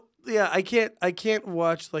 So yeah, I can't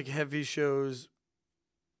watch like heavy shows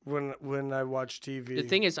when I watch TV. The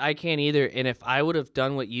thing is, I can't either. And if I would have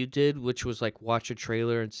done what you did, which was like watch a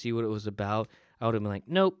trailer and see what it was about, I would have been like,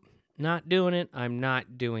 nope, not doing it. I'm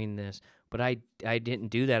not doing this. But I didn't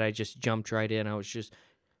do that. I just jumped right in. I was just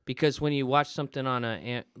because when you watch something on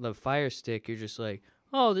the Fire Stick, you're just like,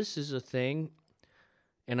 oh, this is a thing.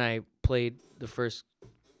 And I played the first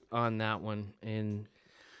on that one, and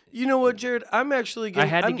you know what, Jarrod? I'm actually I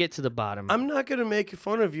had to get to the bottom. I'm not gonna make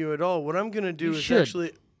fun of you at all. What I'm gonna do is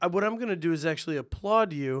actually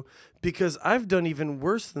applaud you because I've done even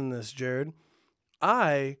worse than this, Jarrod.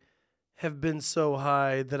 I have been so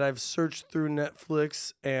high that I've searched through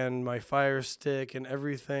Netflix and my Fire Stick and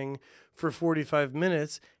everything for 45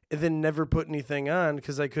 minutes and then never put anything on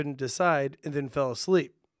because I couldn't decide and then fell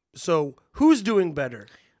asleep. So who's doing better?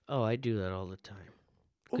 Oh, I do that all the time.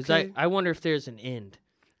 Because Okay. I wonder if there's an end,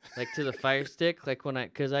 like to the Fire Stick, like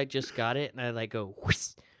because I just got it and I like go whoosh,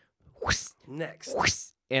 whoosh, Next.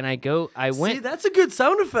 whoosh, and I went. See, that's a good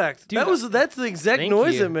sound effect. Dude, That's the exact Thank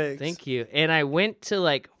noise you. it makes. Thank you. And I went to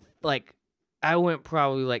like I went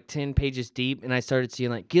probably like 10 pages deep, and I started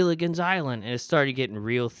seeing like Gilligan's Island, and it started getting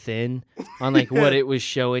real thin on like what it was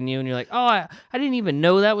showing you, and you're like, oh, I didn't even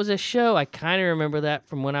know that was a show. I kind of remember that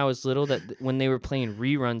from when I was little, that when they were playing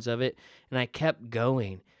reruns of it, and I kept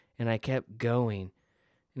going, and I kept going,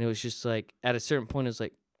 and it was just like at a certain point, it was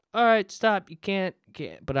like, all right, stop, you can't.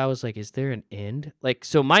 But I was like, is there an end? Like,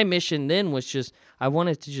 so my mission then was just, I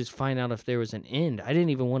wanted to just find out if there was an end. I didn't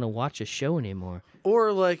even want to watch a show anymore.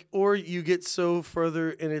 Or you get so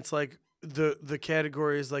further and it's like the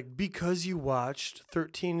category is like because you watched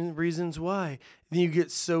 13 Reasons Why. Then you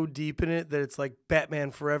get so deep in it that it's like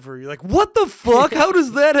Batman Forever. You're like, what the fuck? How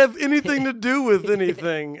does that have anything to do with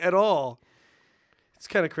anything at all? It's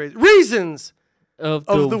kind of crazy. Reasons Of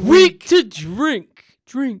of the the week week. to drink.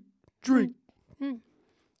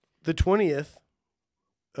 The 20th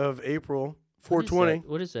of April, What is 420. that?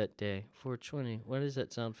 What is that day? 420. Why does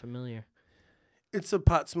that sound familiar? It's a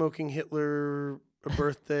pot smoking Hitler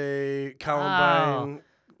birthday, Columbine.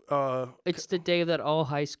 It's the day that all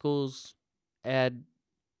high schools add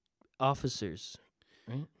officers.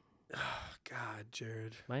 Right? God,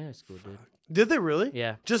 Jarrod. My high school did. Did they really?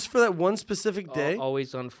 Yeah. Just for that one specific day?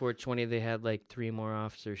 Always on 420, they had like 3 more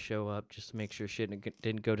officers show up just to make sure shit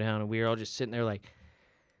didn't go down. And we were all just sitting there like,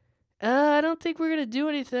 I don't think we're going to do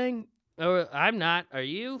anything. Or I'm not. Are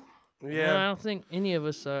you? Yeah. No, I don't think any of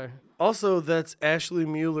us are. Also, that's Ashley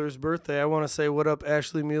Mueller's birthday. I want to say, what up,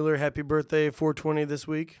 Ashley Mueller? Happy birthday, 420 this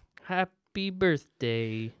week. Happy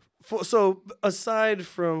birthday. So, aside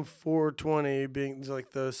from 420 being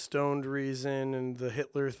like the stoned reason and the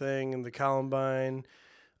Hitler thing and the Columbine,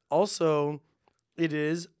 also, it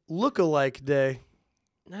is look-alike day.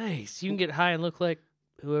 Nice. You can get high and look like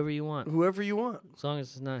whoever you want, Whoever you want. as long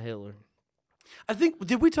as it's not Hitler. I think,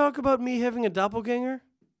 did we talk about me having a doppelganger?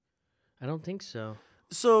 I don't think so.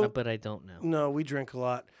 So, But I don't know. no, we drink a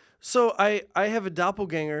lot. So I have a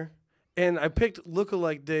doppelganger, and I picked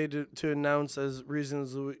Lookalike Day to announce as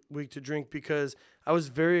Reasons of the Week to drink because I was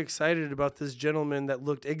very excited about this gentleman that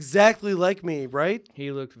looked exactly like me, right?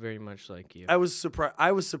 He looked very much like you. I was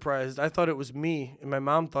surprised. I thought it was me, and my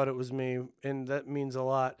mom thought it was me, and that means a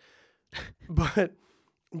lot. but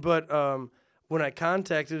when I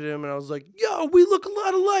contacted him and I was like, yo, we look a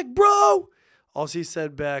lot alike, bro. All he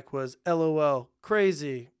said back was, LOL,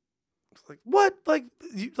 crazy. It's like, what?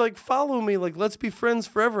 Like, follow me. Like, let's be friends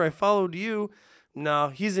forever. I followed you. No,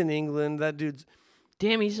 he's in England. That dude's...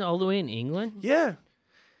 Damn, he's all the way in England? Yeah.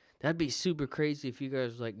 That'd be super crazy if you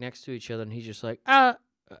guys were like next to each other and he's just like, I'm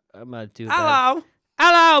gonna do that. Hello.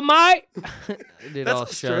 Hello, mate. That's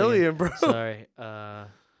Australian, bro. Sorry. A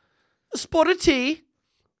spot of tea.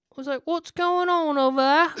 I was like, what's going on over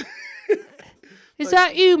there? Is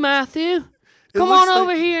that you, Matthew? Come on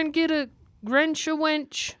over here and get a wrench a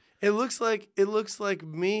wench. It looks like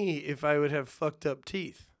me if I would have fucked up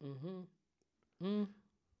teeth.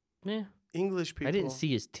 Yeah. English people. I didn't see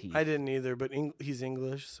his teeth. I didn't either, but he's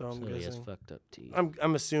English, so I'm So he has guessing. fucked up teeth.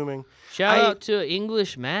 I'm assuming. Shout out to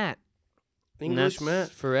English Matt. English And Matt.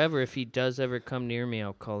 that's forever. If he does ever come near me,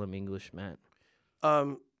 I'll call him English Matt.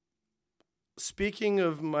 Speaking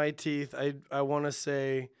of my teeth, I want to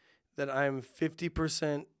say that I'm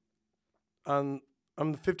 50% I'm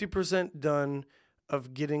 50% done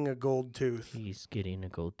of getting a gold tooth. He's getting a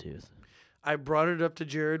gold tooth. I brought it up to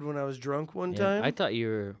Jarrod when I was drunk one Yeah, time. I thought you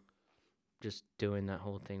were just doing that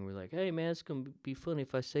whole thing. We're like, hey man, it's gonna be funny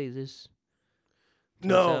if I say this.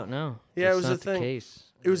 Turns out, no. Yeah, that's it was not a thing. The case.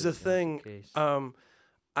 It was a That's not thing. the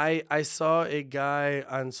case. I saw a guy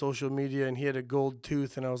on social media and he had a gold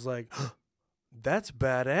tooth and I was like, that's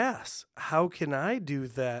badass. How can I do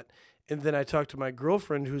that? And then I talked to my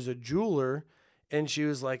girlfriend who's a jeweler, and she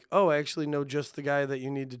was like, "Oh, I actually know just the guy that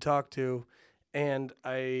you need to talk to." And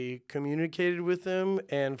I communicated with him,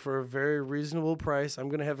 and for a very reasonable price, I'm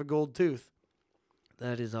going to have a gold tooth.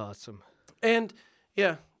 That is awesome. And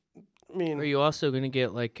yeah, I mean, Are you also going to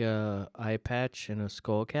get like a eye patch and a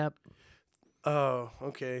skull cap? oh,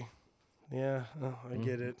 okay. Yeah, I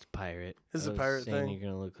get it. It's pirate. It's a I was pirate saying thing. You're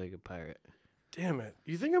going to look like a pirate. Damn it.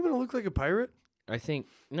 You think I'm going to look like a pirate? I think,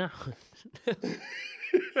 no.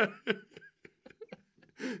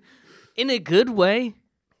 In a good way.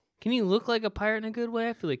 Can you look like a pirate in a good way?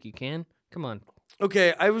 I feel like you can. Come on.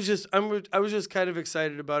 Okay, I was just kind of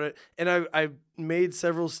excited about it, and I made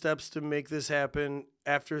several steps to make this happen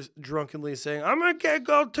after drunkenly saying I'm gonna get a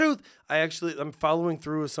gold tooth. I'm following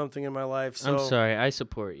through with something in my life. So I'm sorry. I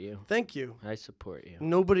support you. Thank you. I support you.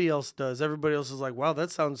 Nobody else does. Everybody else is like, wow,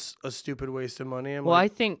 that sounds a stupid waste of money. Well, I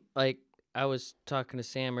think, like, I was talking to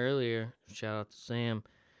Sam earlier. Shout out to Sam.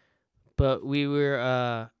 But we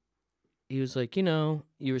were, he was like, you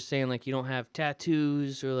were saying, like, you don't have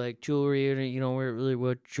tattoos or, like, jewelry, or you don't really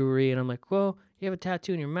wear jewelry. And I'm like, well, you have a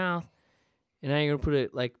tattoo in your mouth. And now you're going to put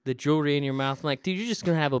it, like, the jewelry in your mouth. I'm like, dude, you're just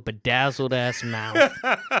going to have a bedazzled-ass mouth.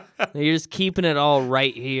 You're just keeping it all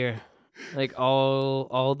right here. Like,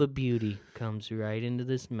 all the beauty comes right into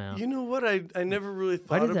this mouth. You know what? I never really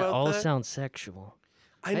thought about that. Why did that all sound sexual?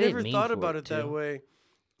 I never thought about it that way.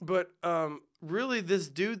 But really, this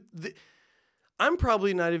dude... I'm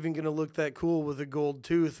probably not even going to look that cool with a gold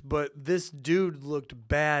tooth, but this dude looked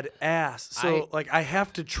badass. So, I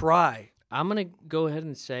have to try. I'm going to go ahead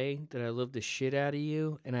and say that I love the shit out of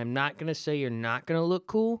you, and I'm not going to say you're not going to look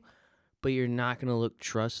cool, but you're not going to look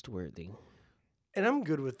trustworthy. And I'm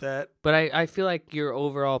good with that. But I feel like your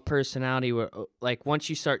overall personality, like, once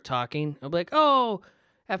you start talking, I'll be like, oh,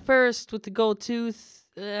 at first with the gold tooth,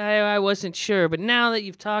 I wasn't sure, but now that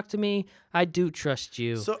you've talked to me, I do trust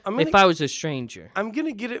you. So if I was a stranger, I'm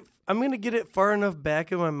gonna get it far enough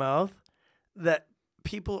back in my mouth that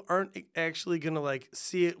people aren't actually gonna like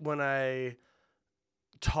see it when I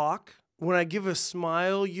talk. When I give a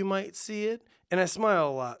smile, you might see it, and I smile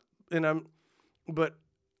a lot. And I'm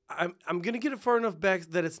gonna get it far enough back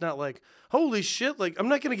that it's not like, holy shit! Like, I'm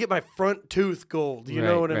not gonna get my front tooth gold. You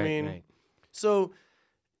know what I mean? Right. So.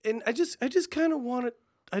 And I just kind of want it.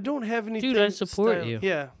 I don't have anything. Dude, I support you.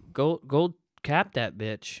 Yeah. Gold cap that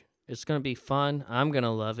bitch. It's going to be fun. I'm going to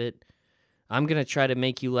love it. I'm going to try to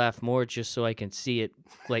make you laugh more just so I can see it,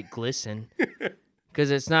 like, glisten. Because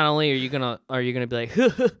it's not only are you going to be like,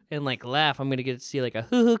 and, like, laugh. I'm going to get to see, like, a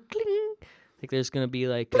cling. Like, there's going to be,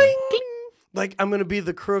 like, cling. Like, I'm going to be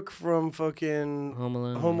the crook from fucking Home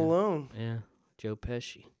Alone. Alone. Yeah. Joe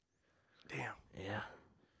Pesci. Damn. Yeah.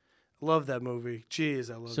 Love that movie. Jeez,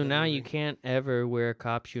 I love that movie. So now you can't ever wear a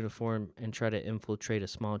cop's uniform and try to infiltrate a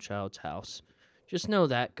small child's house. Just know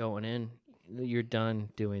that going in, you're done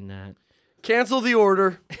doing that. Cancel the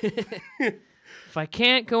order. If I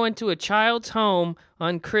can't go into a child's home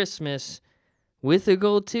on Christmas with a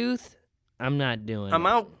gold tooth, I'm not doing it. I'm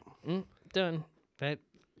out. Done. That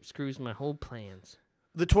screws my whole plans.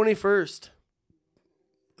 The 21st.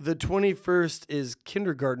 The 21st is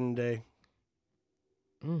kindergarten day.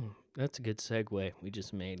 That's a good segue we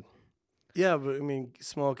just made. Yeah, but I mean,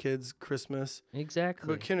 small kids, Christmas. Exactly.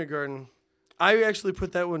 But kindergarten. I actually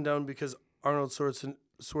put that one down because Arnold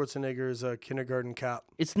Schwarzenegger is a kindergarten cop.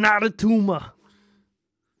 It's not a tumor.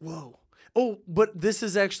 Whoa. Oh, but this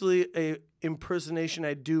is actually a impersonation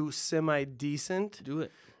I do semi-decent. Do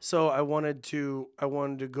it. So I wanted to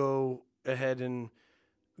go ahead and...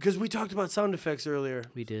 Because we talked about sound effects earlier.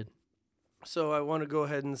 We did. So I want to go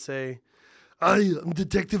ahead and say... I am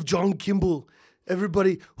Detective John Kimball.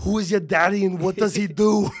 Everybody, who is your daddy and what does he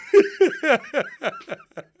do? That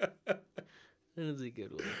is a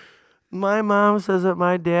good one. My mom says that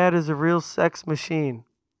my dad is a real sex machine.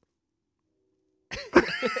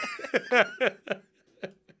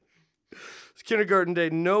 It's kindergarten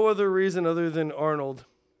day. No other reason other than Arnold.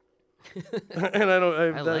 And I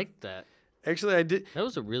like that. Actually, I did. That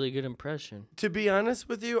was a really good impression. To be honest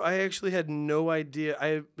with you, I actually had no idea.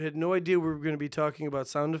 I had no idea we were going to be talking about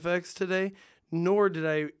sound effects today, nor did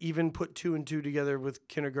I even put two and two together with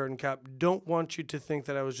Kindergarten Cop. Don't want you to think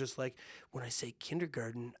that I was just like, when I say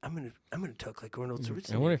kindergarten, I'm gonna talk like Arnold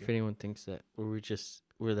Schwarzenegger. I wonder if anyone thinks that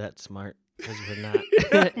we're that smart, because we're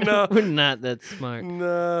not. No, we're not that smart.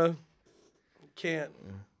 No, can't.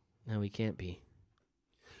 No, we can't be.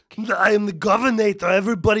 I am the governor.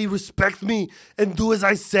 Everybody respect me and do as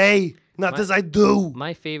I say, not as I do.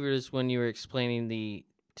 My favorite is when you were explaining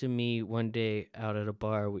to me one day out at a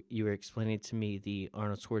bar. You were explaining to me the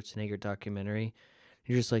Arnold Schwarzenegger documentary.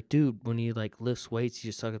 You're just like, dude, when he like lifts weights, he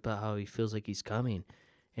just talks about how he feels like he's coming.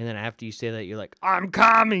 And then after you say that, you're like, I'm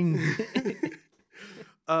coming.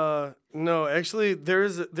 No, actually,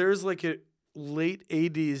 there's like a late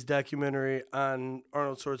 '80s documentary on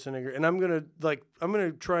Arnold Schwarzenegger, and I'm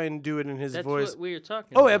gonna try and do it in his That's voice. what we were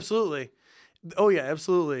talking Oh, about. absolutely. Oh yeah,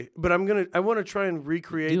 absolutely. But I want to try and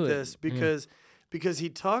recreate Do it. this because he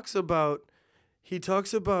talks about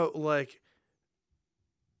like.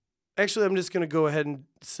 Actually, I'm just gonna go ahead and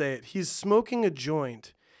say it. He's smoking a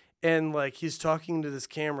joint, and like he's talking to this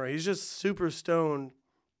camera. He's just super stoned,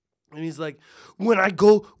 and he's like, when I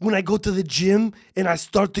go to the gym and I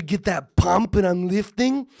start to get that pump and I'm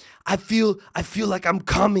lifting, I feel like I'm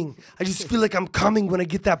coming. I just feel like I'm coming when I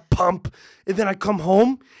get that pump. And then I come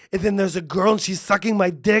home and then there's a girl and she's sucking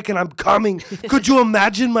my dick and I'm coming. Could you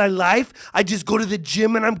imagine my life? I just go to the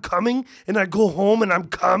gym and I'm coming, and I go home and I'm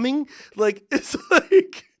coming. Like, it's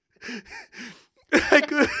like I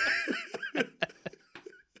could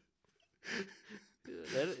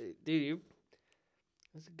Dude,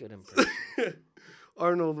 that's a good impression.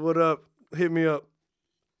 Arnold, what up? Hit me up.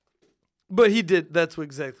 But he did. That's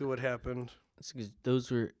exactly what happened.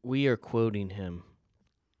 We are quoting him.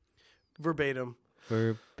 Verbatim.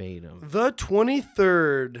 The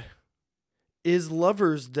 23rd is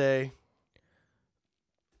Lover's Day.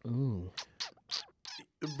 Ooh.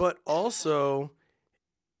 But also,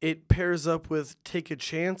 it pairs up with Take a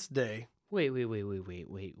Chance Day. Wait.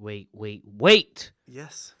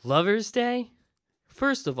 Yes. Lover's Day?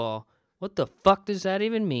 First of all, what the fuck does that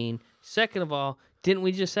even mean? Second of all, didn't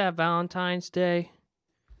we just have Valentine's Day?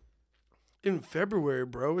 In February,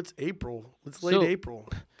 bro. It's April. It's late April.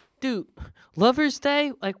 Dude, Lover's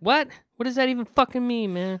Day? Like, what? What does that even fucking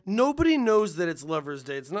mean, man? Nobody knows that it's Lover's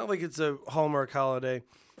Day. It's not like it's a Hallmark holiday.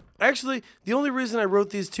 Actually, the only reason I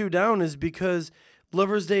wrote these two down is because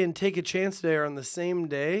Lover's Day and Take a Chance Day are on the same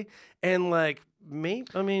day. And, like,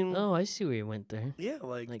 Oh, I see where you went there. yeah,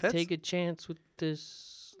 like Like, take a chance with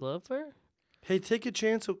this lover? Hey, take a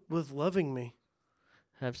chance with loving me.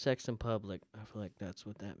 Have sex in public. I feel like that's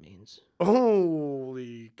what that means.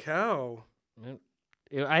 Holy cow.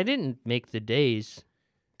 I didn't make the days.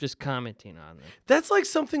 Just commenting on them. That's like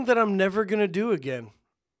something that I'm never going to do again.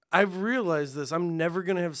 I've realized this. I'm never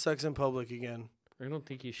going to have sex in public again. I don't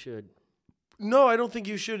think you should. No, I don't think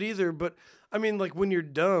you should either. But, I mean, like, when you're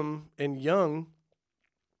dumb and young,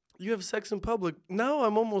 you have sex in public. Now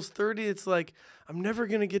I'm almost 30. It's like, I'm never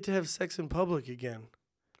going to get to have sex in public again.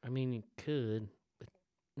 I mean, you could. But,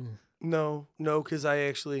 No, because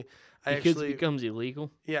it becomes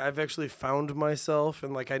illegal. Yeah, I've actually found myself,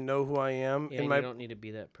 and, like, I know who I am. Yeah, and you don't need to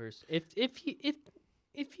be that person. If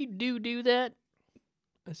you do that,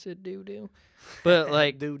 I said do. But,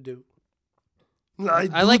 like... do.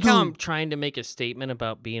 I like how I'm trying to make a statement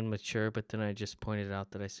about being mature, but then I just pointed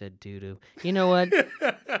out that I said doo-doo. You know what?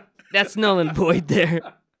 That's null and void there.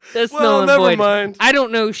 That's null and never void. Mind. I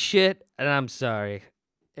don't know shit, and I'm sorry.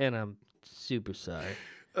 And I'm super sorry.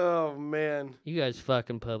 Oh, man. You guys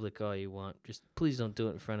fuck in public all you want. Just please don't do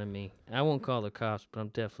it in front of me. I won't call the cops, but I'm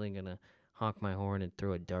definitely going to honk my horn and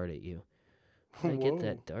throw a dart at you. I get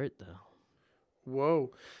that dart, though.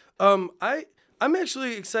 Whoa. I'm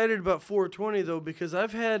actually excited about 420, though, because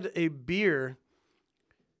I've had a beer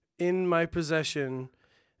in my possession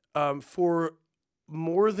for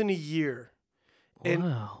more than a year.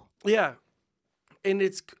 Wow. Yeah. And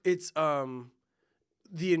it's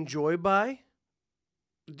the Enjoy By.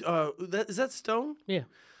 Is that Stone? Yeah.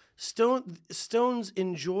 Stone's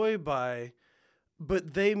Enjoy By,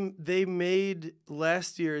 but they made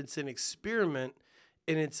last year, it's an experiment,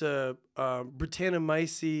 and it's a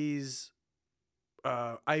Brettanomyces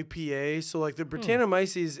IPA. So like the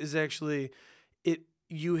Brettanomyces is actually it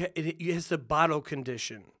has the bottle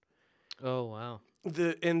condition. Oh wow.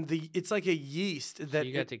 It's like a yeast that so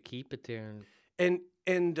you got to keep it there and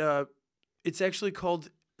it's actually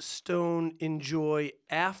called Stone Enjoy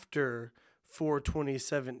After for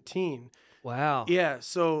 2017. Wow. Yeah,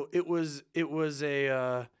 so it was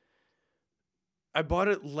a I bought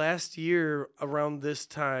it last year around this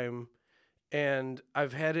time, and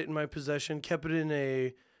I've had it in my possession, kept it in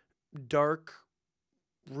a dark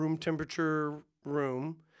room temperature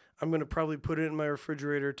room. I'm going to probably put it in my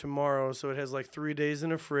refrigerator tomorrow so it has like 3 days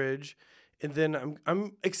in a fridge. And then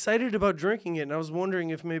I'm excited about drinking it, and I was wondering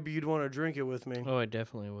if maybe you'd want to drink it with me. Oh, I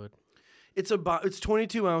definitely would. It's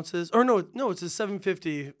 22 ounces. Or no, it's a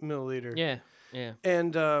 750 milliliter. Yeah.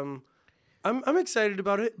 And I'm excited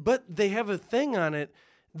about it, but they have a thing on it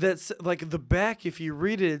that's like the back, if you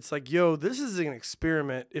read it, it's like, yo, this is an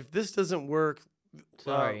experiment. If this doesn't work,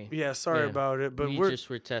 sorry about it. But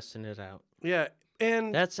we're testing it out. Yeah.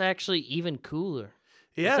 And that's actually even cooler.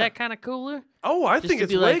 Yeah. Is that kind of cooler? Oh, I Just think to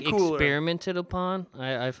it's be way like cooler. experimented upon.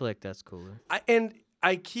 I feel like that's cooler.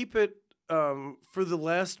 I keep it for the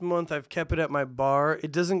last month. I've kept it at my bar.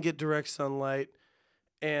 It doesn't get direct sunlight,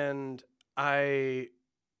 and I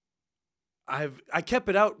kept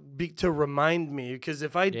it out to remind me, because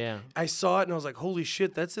if Yeah, I saw it and I was like, holy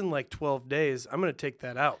shit, that's in like 12 days. I'm gonna take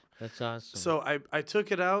that out. that's awesome. So I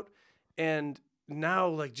took it out, and now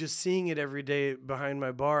like just seeing it every day behind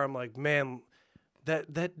my bar, I'm like, man,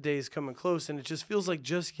 that day's coming close, and it just feels like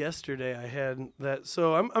just yesterday I had that.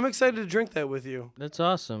 So I'm excited to drink that with you. That's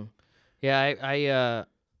awesome. Yeah,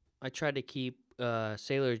 I tried to keep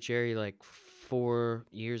Sailor Jerry like 4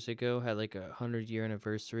 years ago. Had like 100-year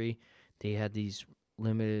anniversary. They had these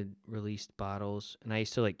limited released bottles, and I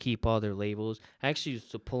used to like keep all their labels. I actually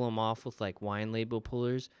used to pull them off with like wine label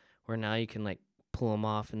pullers, where now you can like pull them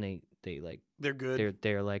off and they like They're good.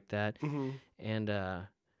 they're like that. Mm-hmm. And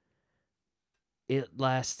it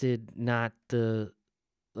lasted not the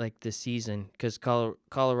season, because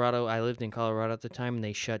Colorado, I lived in Colorado at the time, and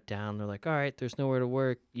they shut down. They're like, all right, there's nowhere to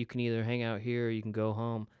work. You can either hang out here or you can go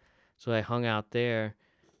home. So I hung out there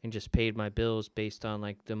and just paid my bills based on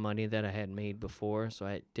like the money that I had made before. So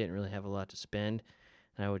I didn't really have a lot to spend.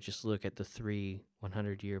 And I would just look at the 3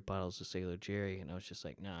 100-year bottles of Sailor Jerry, and I was just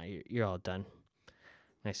like, nah, you're all done.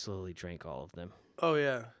 And I slowly drank all of them. Oh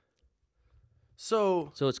yeah. So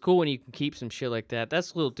So it's cool when you can keep some shit like that.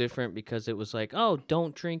 That's a little different, because it was like, oh,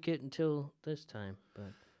 don't drink it until this time.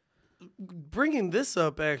 But bringing this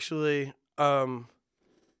up, actually,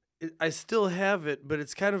 I still have it, but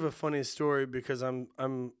it's kind of a funny story, because I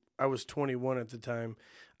was 21 at the time.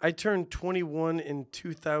 I turned 21 in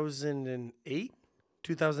 2008,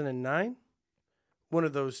 2009, one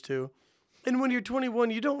of those two. And when you're 21,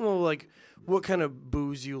 you don't know like what kind of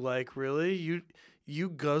booze you like, really. You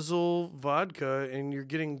guzzle vodka and you're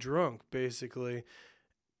getting drunk, basically.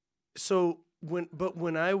 So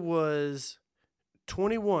when I was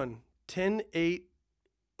 21,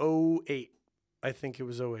 10/8/08, I think it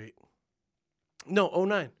was 08. No,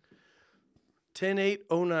 09.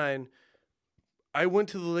 10/8/09, I went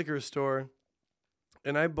to the liquor store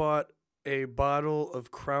and I bought a bottle of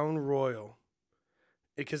Crown Royal,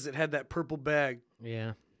 because it had that purple bag.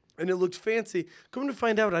 yeah. And it looked fancy. Come to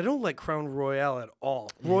find out, I don't like Crown Royale at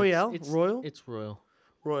all. Yeah, Royale? it's Royal? It's Royal.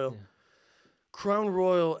 Royal. Yeah. Crown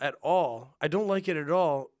Royal at all. I don't like it at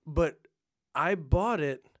all, but I bought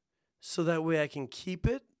it so that way I can keep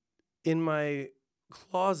it in my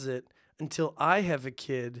closet until I have a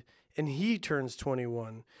kid and he turns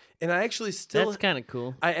 21. And I actually still That's kind of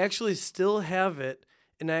cool. I actually still have it,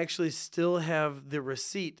 and I actually still have the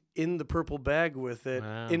receipt in the purple bag with it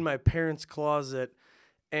Wow. in my parents' closet.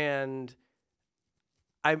 And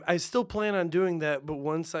I still plan on doing that, but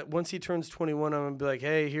once he turns 21, I'm gonna be like,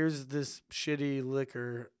 hey, here's this shitty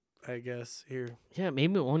liquor, I guess, here. Yeah,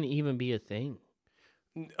 maybe it won't even be a thing.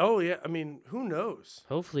 Oh yeah, I mean, who knows?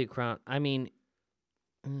 Hopefully, it's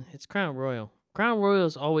Crown Royal. Crown Royal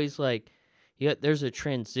is always like, there's a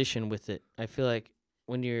transition with it. I feel like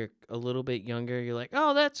when you're a little bit younger, you're like,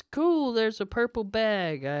 oh, that's cool. There's a purple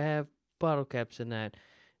bag. I have bottle caps in that.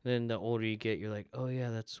 Then the older you get, you're like, oh yeah,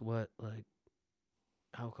 that's what like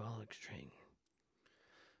alcoholics drink.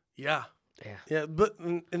 Yeah. Yeah. But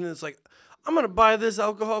and it's like, I'm gonna buy this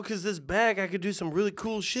alcohol because this bag, I could do some really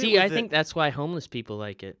cool shit. See, with I it. think that's why homeless people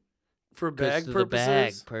like it. For bag The purposes.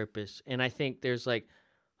 bag purpose. And I think there's like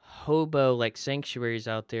hobo like sanctuaries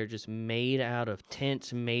out there just made out of tents,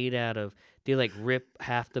 they like rip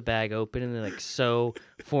half the bag open and they like sew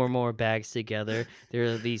 4 more bags together. There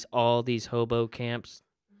are all these hobo camps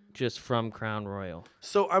just from Crown Royal.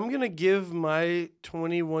 So I'm gonna give my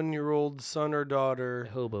 21-year-old son or daughter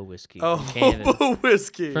Hobo whiskey a from Canada. hobo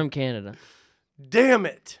whiskey. From Canada. Damn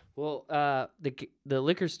it. Well, the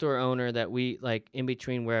liquor store owner that we like in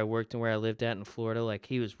between where I worked and where I lived at in Florida, like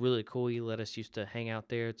he was really cool. He let us used to hang out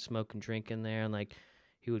there, smoke and drink in there, and like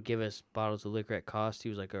he would give us bottles of liquor at cost. He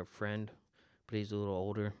was like our friend, but he's a little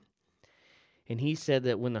older. And he said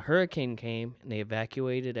that when the hurricane came and they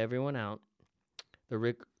evacuated everyone out,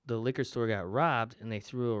 the liquor store got robbed and they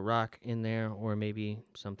threw a rock in there, or maybe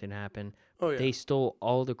something happened. Oh yeah. They stole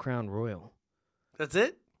all the Crown Royal. That's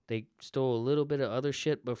it? They stole a little bit of other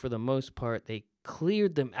shit, but for the most part, they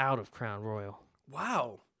cleared them out of Crown Royal.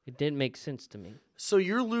 Wow. It didn't make sense to me. So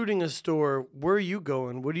you're looting a store. Where are you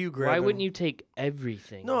going? What are you grabbing? Why wouldn't you take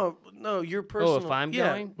everything? No, you're personal. if I'm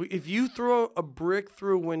going? If you throw a brick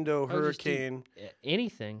through a window, I would just do hurricane.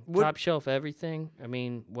 anything. What- Top shelf everything. I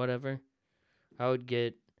mean, whatever. I would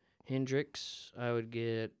get Hendrix. I would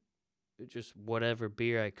get just whatever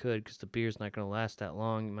beer I could, because the beer's not going to last that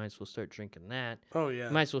long. You might as well start drinking that. Oh, yeah.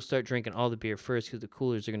 You might as well start drinking all the beer first, because the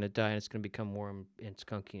coolers are going to die and it's going to become warm and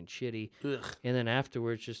skunky and shitty. Ugh. And then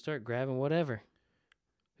afterwards, just start grabbing whatever.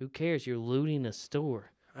 Who cares? You're looting a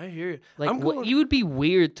store. I hear you. Like, you would be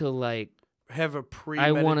weird to, like, have a I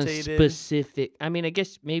premeditated... want a specific... I mean, I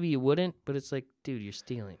guess maybe you wouldn't, but it's like, dude, you're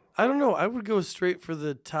stealing. I don't know. I would go straight for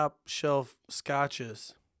the top shelf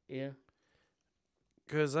scotches. Yeah.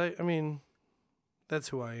 Because, I mean, that's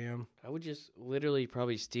who I am. I would just literally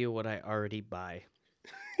probably steal what I already buy.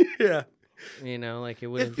 Yeah. You know, like, it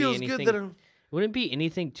wouldn't It feels be anything... good that I'm... Wouldn't be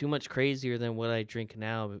anything too much crazier than what I drink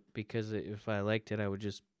now, because if I liked it, I would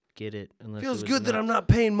just get it. Unless Feels it was good that I'm not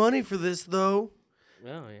paying money for this, though.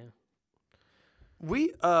 Oh, yeah.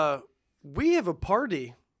 We have a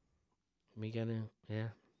party. We gotta, yeah.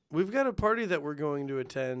 We've got a party that we're going to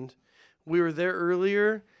attend. We were there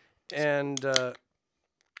earlier, and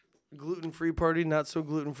gluten-free party, not so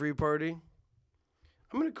gluten-free party.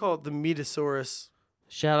 I'm going to call it the Metasaurus.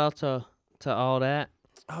 Shout out to all that.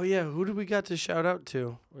 Oh, yeah. Who do we got to shout out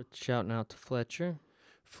to? We're shouting out to Fletcher.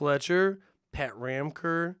 Pat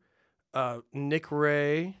Ramker, Nick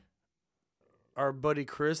Ray, our buddy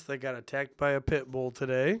Chris that got attacked by a pit bull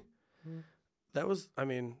today. Mm. That was, I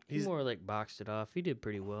mean, He more like boxed it off. He did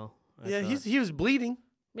pretty well. Yeah, he was bleeding.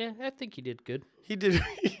 Yeah, I think he did good. He did.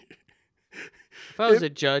 If I was a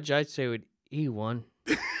judge, I'd say he won.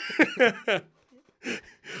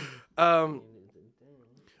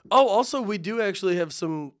 Also, we do actually have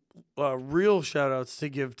some real shout-outs to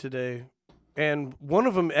give today. And one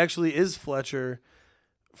of them actually is Fletcher.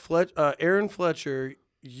 Aaron Fletcher,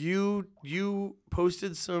 you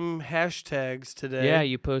posted some hashtags today. Yeah,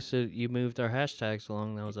 you moved our hashtags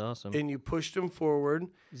along. That was awesome. And you pushed them forward.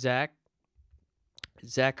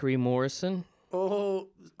 Zachary Morrison. Oh,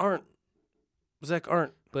 Zach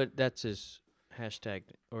Arndt. But that's his hashtag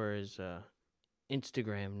or his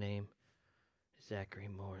Instagram name. Zachary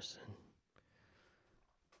Morrison.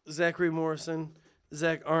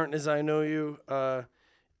 Zach Arndt, as I know you.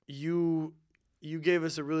 You gave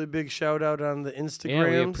us a really big shout out on the Instagram. Yeah,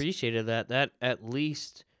 we appreciated that. That at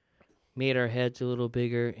least made our heads a little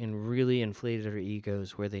bigger and really inflated our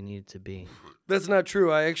egos where they needed to be. That's not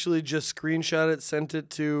true. I actually just screenshot it, sent it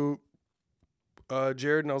to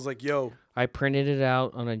Jarrod, and I was like, "Yo!" I printed it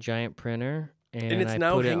out on a giant printer, and it's I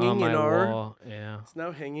now put it hanging on my in our wall. Yeah, it's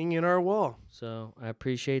now hanging in our wall. So I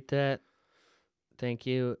appreciate that. Thank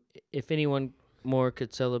you. If anyone more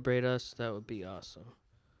could celebrate us, that would be awesome.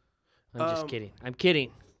 I'm just kidding. I'm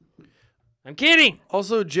kidding.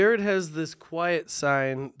 Also, Jarrod has this quiet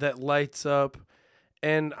sign that lights up,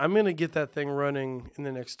 and I'm going to get that thing running in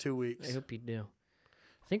the next 2 weeks. I hope you do.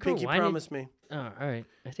 I think Pinky promised me. Oh, all right.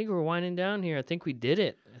 I think we're winding down here. I think we did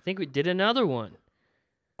it. I think we did another one.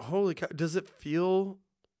 Holy cow. Does it feel...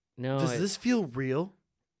 No. Does this feel real?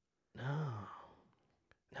 No,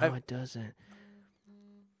 it doesn't.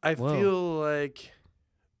 I feel like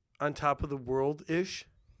on top of the world-ish.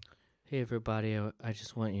 Hey, everybody. I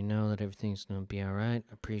just want you to know that everything's going to be all right.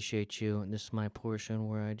 I appreciate you. And this is my portion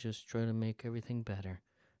where I just try to make everything better.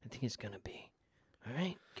 I think it's going to be. All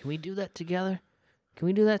right? Can we do that together? Can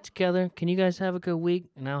you guys have a good week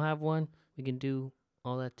and I'll have one? We can do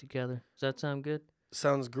all that together. Does that sound good?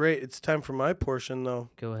 Sounds great. It's time for my portion, though.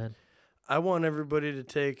 Go ahead. I want everybody to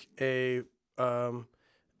take a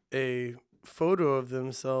photo of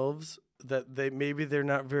themselves that they're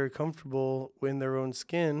not very comfortable in their own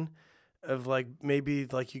skin, of like maybe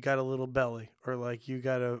like you got a little belly or like you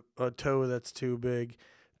got a toe that's too big.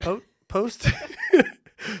 Post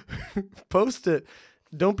it.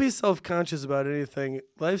 Don't be self-conscious about anything.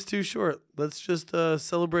 Life's too short. Let's just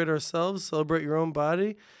celebrate ourselves, celebrate your own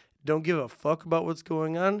body. Don't give a fuck about what's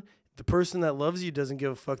going on. The person that loves you doesn't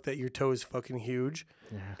give a fuck that your toe is fucking huge.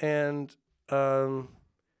 Yeah. And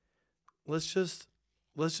let's just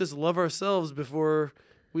love ourselves before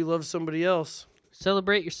we love somebody else.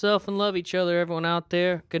 Celebrate yourself and love each other, everyone out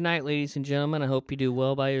there. Good night, ladies and gentlemen. I hope you do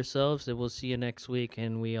well by yourselves, and we'll see you next week,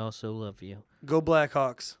 and we also love you. Go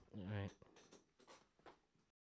Blackhawks. All right.